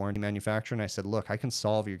went to the warranty manufacturer and I said, look, I can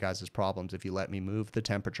solve your guys' problems if you let me move the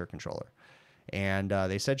temperature controller. And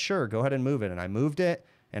they said, sure, go ahead and move it. And I moved it,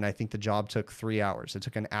 and I think the job took 3 hours. It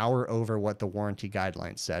took an hour over what the warranty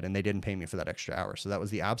guidelines said, and they didn't pay me for that extra hour. So that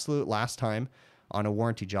was the absolute last time on a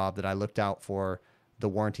warranty job that I looked out for the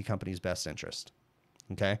warranty company's best interest.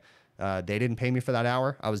 Okay? They didn't pay me for that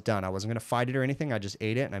hour. I was done. I wasn't going to fight it or anything. I just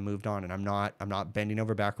ate it and I moved on. And I'm not bending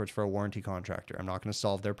over backwards for a warranty contractor. I'm not going to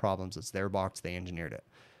solve their problems. It's their box. They engineered it.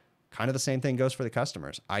 Kind of the same thing goes for the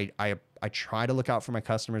customers. I try to look out for my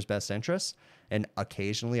customers' best interests, and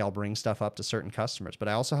occasionally I'll bring stuff up to certain customers. But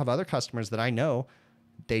I also have other customers that I know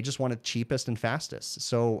they just want it cheapest and fastest.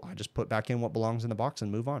 So I just put back in what belongs in the box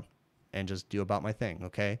and move on and just do about my thing.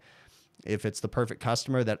 Okay. If it's the perfect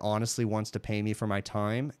customer that honestly wants to pay me for my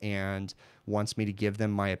time and wants me to give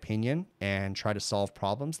them my opinion and try to solve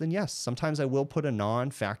problems, then yes, sometimes I will put a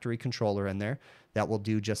non-factory controller in there that will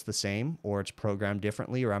do just the same, or it's programmed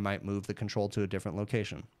differently, or I might move the control to a different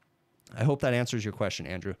location. I hope that answers your question,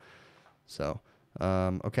 Andrew. So,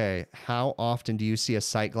 okay. How often do you see a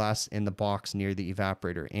sight glass in the box near the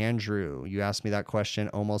evaporator? Andrew, you asked me that question.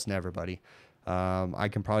 Almost never, buddy. I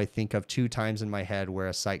can probably think of 2 times in my head where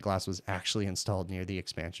a sight glass was actually installed near the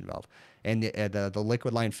expansion valve. And the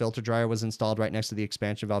liquid line filter dryer was installed right next to the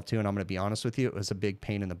expansion valve too. And I'm going to be honest with you, it was a big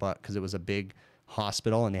pain in the butt because it was a big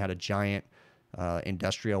hospital and they had a giant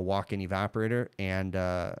industrial walk-in evaporator. And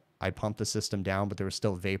I pumped the system down, but there was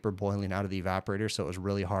still vapor boiling out of the evaporator. So it was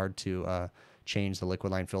really hard to change the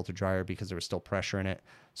liquid line filter dryer because there was still pressure in it.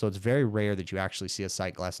 So it's very rare that you actually see a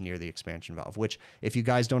sight glass near the expansion valve, which if you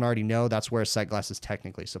guys don't already know, that's where a sight glass is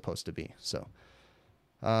technically supposed to be. So,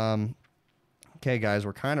 okay, guys,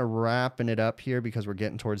 we're kind of wrapping it up here because we're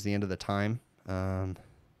getting towards the end of the time.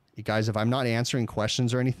 You guys, if I'm not answering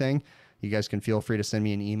questions or anything, you guys can feel free to send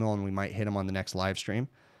me an email and we might hit them on the next live stream.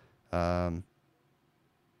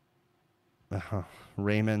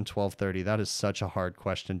 Raymond 1230. That is such a hard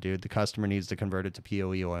question, dude. The customer needs to convert it to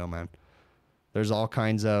POE oil, man. There's all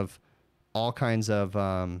kinds of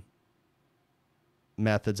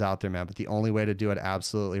methods out there, man. But the only way to do it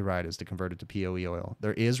absolutely right is to convert it to POE oil.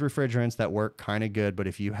 There is refrigerants that work kind of good, but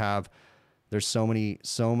if you have, there's so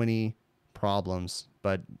many problems.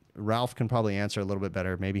 But Ralph can probably answer a little bit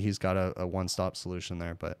better. Maybe he's got a one-stop solution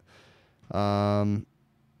there. But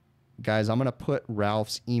guys, I'm going to put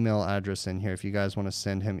Ralph's email address in here if you guys want to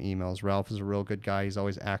send him emails. Ralph is a real good guy. He's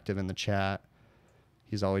always active in the chat.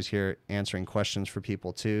 He's always here answering questions for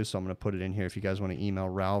people too. So I'm going to put it in here. If you guys want to email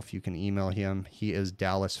Ralph, you can email him. He is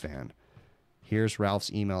Dallas fan. Here's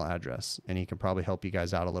Ralph's email address, and he can probably help you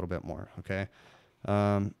guys out a little bit more. Okay.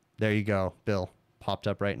 There you go. Bill popped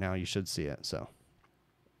up right now. You should see it. So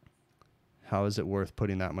how is it worth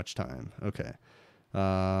putting that much time? Okay.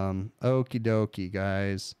 Okie dokie,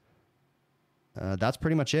 guys. That's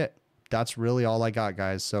pretty much it. That's really all I got,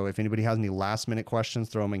 guys. So if anybody has any last minute questions,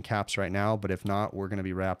 throw them in caps right now. But if not, we're going to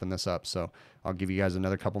be wrapping this up. So I'll give you guys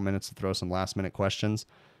another couple minutes to throw some last minute questions.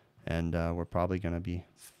 And we're probably going to be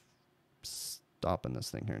stopping this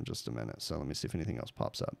thing here in just a minute. So let me see if anything else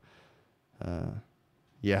pops up.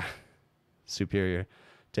 Yeah. Superior.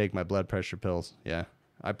 Take my blood pressure pills. Yeah.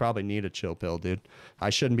 I probably need a chill pill, dude. I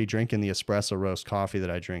shouldn't be drinking the espresso roast coffee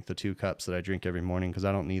that I drink, the 2 cups that I drink every morning, because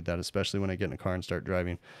I don't need that, especially when I get in a car and start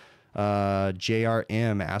driving.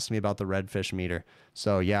 JRM asked me about the redfish meter.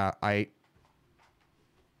 So yeah, I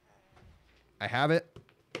have it.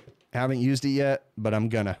 I haven't used it yet, but I'm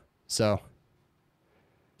gonna. So,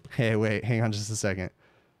 hey, wait, hang on just a second.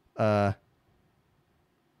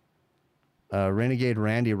 Renegade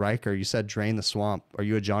Randy Riker, you said Drain the Swamp. Are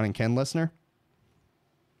you a John and Ken listener?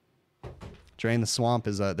 Drain the Swamp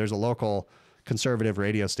is there's a local conservative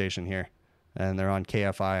radio station here, and they're on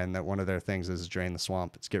KFI, and that one of their things is Drain the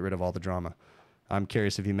Swamp. It's get rid of all the drama. I'm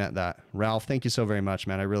curious if you meant that. Ralph, thank you so very much,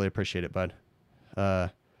 man. I really appreciate it, bud.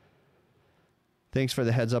 Thanks for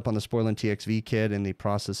the heads up on the Sporlan TXV kit in the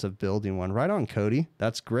process of building one. Right on, Cody.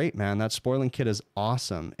 That's great, man. That Sporlan kit is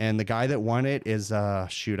awesome. And the guy that won it is,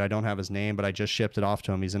 shoot, I don't have his name, but I just shipped it off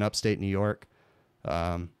to him. He's in upstate New York.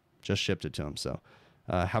 Just shipped it to him, so.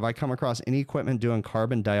 Have I come across any equipment doing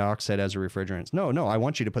carbon dioxide as a refrigerant? No, I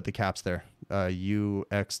want you to put the caps there.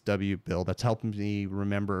 UXW Bill. That's helping me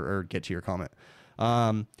remember or get to your comment.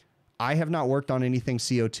 I have not worked on anything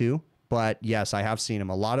CO2, but yes, I have seen them.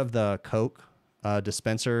 A lot of the Coke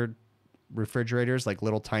dispenser refrigerators, like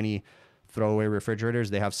little tiny throwaway refrigerators,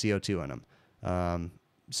 they have CO2 in them.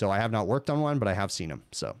 So I have not worked on one, but I have seen them.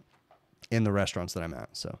 So in the restaurants that I'm at.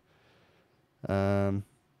 So,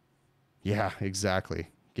 yeah, exactly.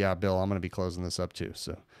 Yeah, Bill, I'm going to be closing this up too.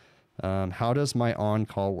 So, how does my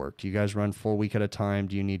on-call work? Do you guys run full week at a time?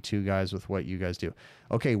 Do you need 2 guys with what you guys do?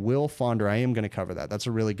 Okay, Will Fonder, I am going to cover that. That's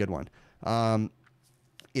a really good one.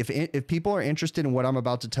 If people are interested in what I'm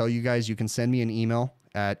about to tell you guys, you can send me an email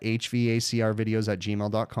at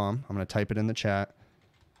hvacrvideos@gmail.com. I'm going to type it in the chat.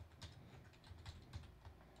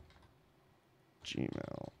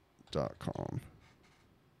 gmail.com.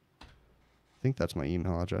 I think that's my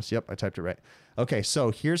email address. Yep, I typed it right. Okay,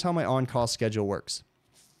 so here's how my on-call schedule works.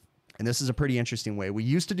 And this is a pretty interesting way. We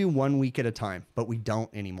used to do 1 week at a time, but we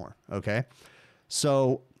don't anymore, okay?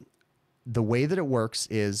 So the way that it works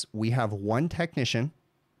is we have one technician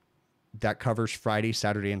that covers Friday,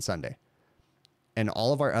 Saturday, and Sunday. And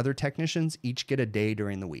all of our other technicians each get a day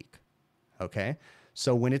during the week, okay?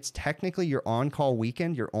 So when it's technically your on-call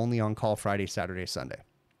weekend, you're only on call Friday, Saturday, Sunday.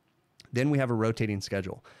 Then we have a rotating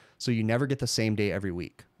schedule. So you never get the same day every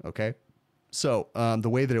week, okay? So the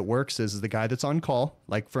way that it works is the guy that's on call,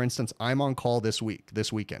 like for instance, I'm on call this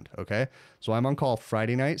weekend. Okay. So I'm on call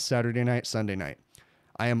Friday night, Saturday night, Sunday night.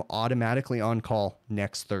 I am automatically on call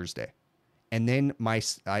next Thursday. And then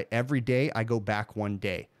every day I go back one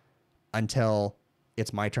day until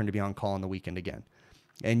it's my turn to be on call on the weekend again.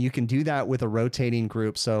 And you can do that with a rotating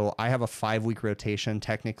group. So I have a 5-week rotation.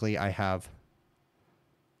 Technically I have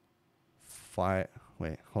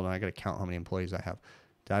wait, hold on. I got to count how many employees I have.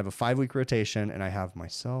 I have a 5-week rotation and I have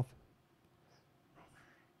myself.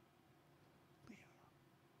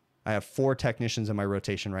 I have 4 technicians in my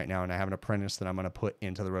rotation right now, and I have an apprentice that I'm going to put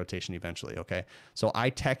into the rotation eventually. Okay. So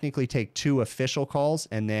I technically take 2 official calls,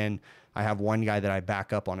 and then I have one guy that I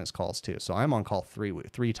back up on his calls too. So I'm on call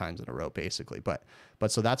 3 times in a row basically. But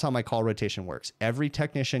so that's how my call rotation works. Every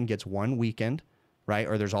technician gets 1 weekend, right?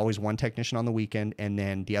 Or there's always 1 technician on the weekend, and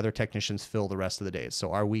then the other technicians fill the rest of the days.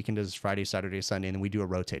 So our weekend is Friday, Saturday, Sunday, and then we do a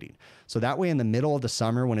rotating. So that way in the middle of the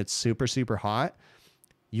summer when it's super, super hot,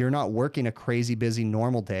 you're not working a crazy busy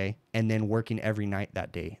normal day and then working every night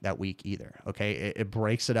that week either. Okay. It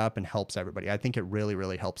breaks it up and helps everybody. I think it really,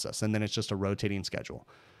 really helps us. And then it's just a rotating schedule.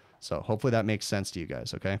 So hopefully that makes sense to you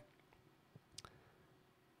guys. Okay.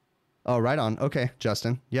 Oh, right on. Okay,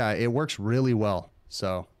 Justin. Yeah, it works really well.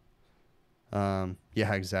 So, yeah,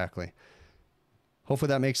 exactly. Hopefully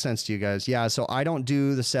that makes sense to you guys. Yeah. So I don't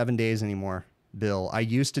do the 7 days anymore, Bill. I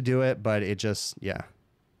used to do it, but it just, yeah.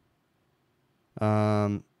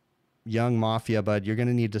 Young Mafia, bud, you're going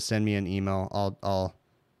to need to send me an email.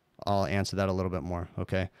 I'll answer that a little bit more.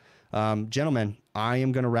 Okay. Gentlemen, I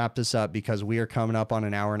am going to wrap this up because we are coming up on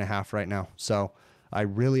an hour and a half right now. So I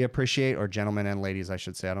really appreciate, or gentlemen and ladies, I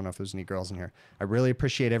should say, I don't know if there's any girls in here. I really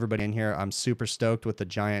appreciate everybody in here. I'm super stoked with the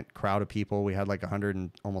giant crowd of people. We had like 100 and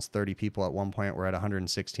almost 30 people at one point. We're at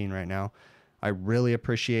 116 right now. I really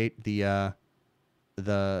appreciate the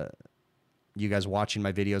you guys watching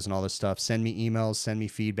my videos and all this stuff. Send me emails, send me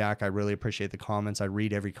feedback. I really appreciate the comments. I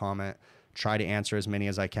read every comment, try to answer as many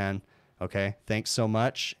as I can. Okay. Thanks so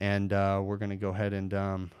much. And we're going to go ahead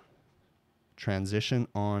and transition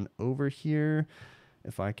on over here.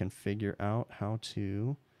 If I can figure out how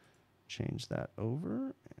to change that over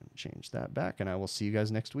and change that back, and I will see you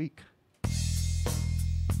guys next week.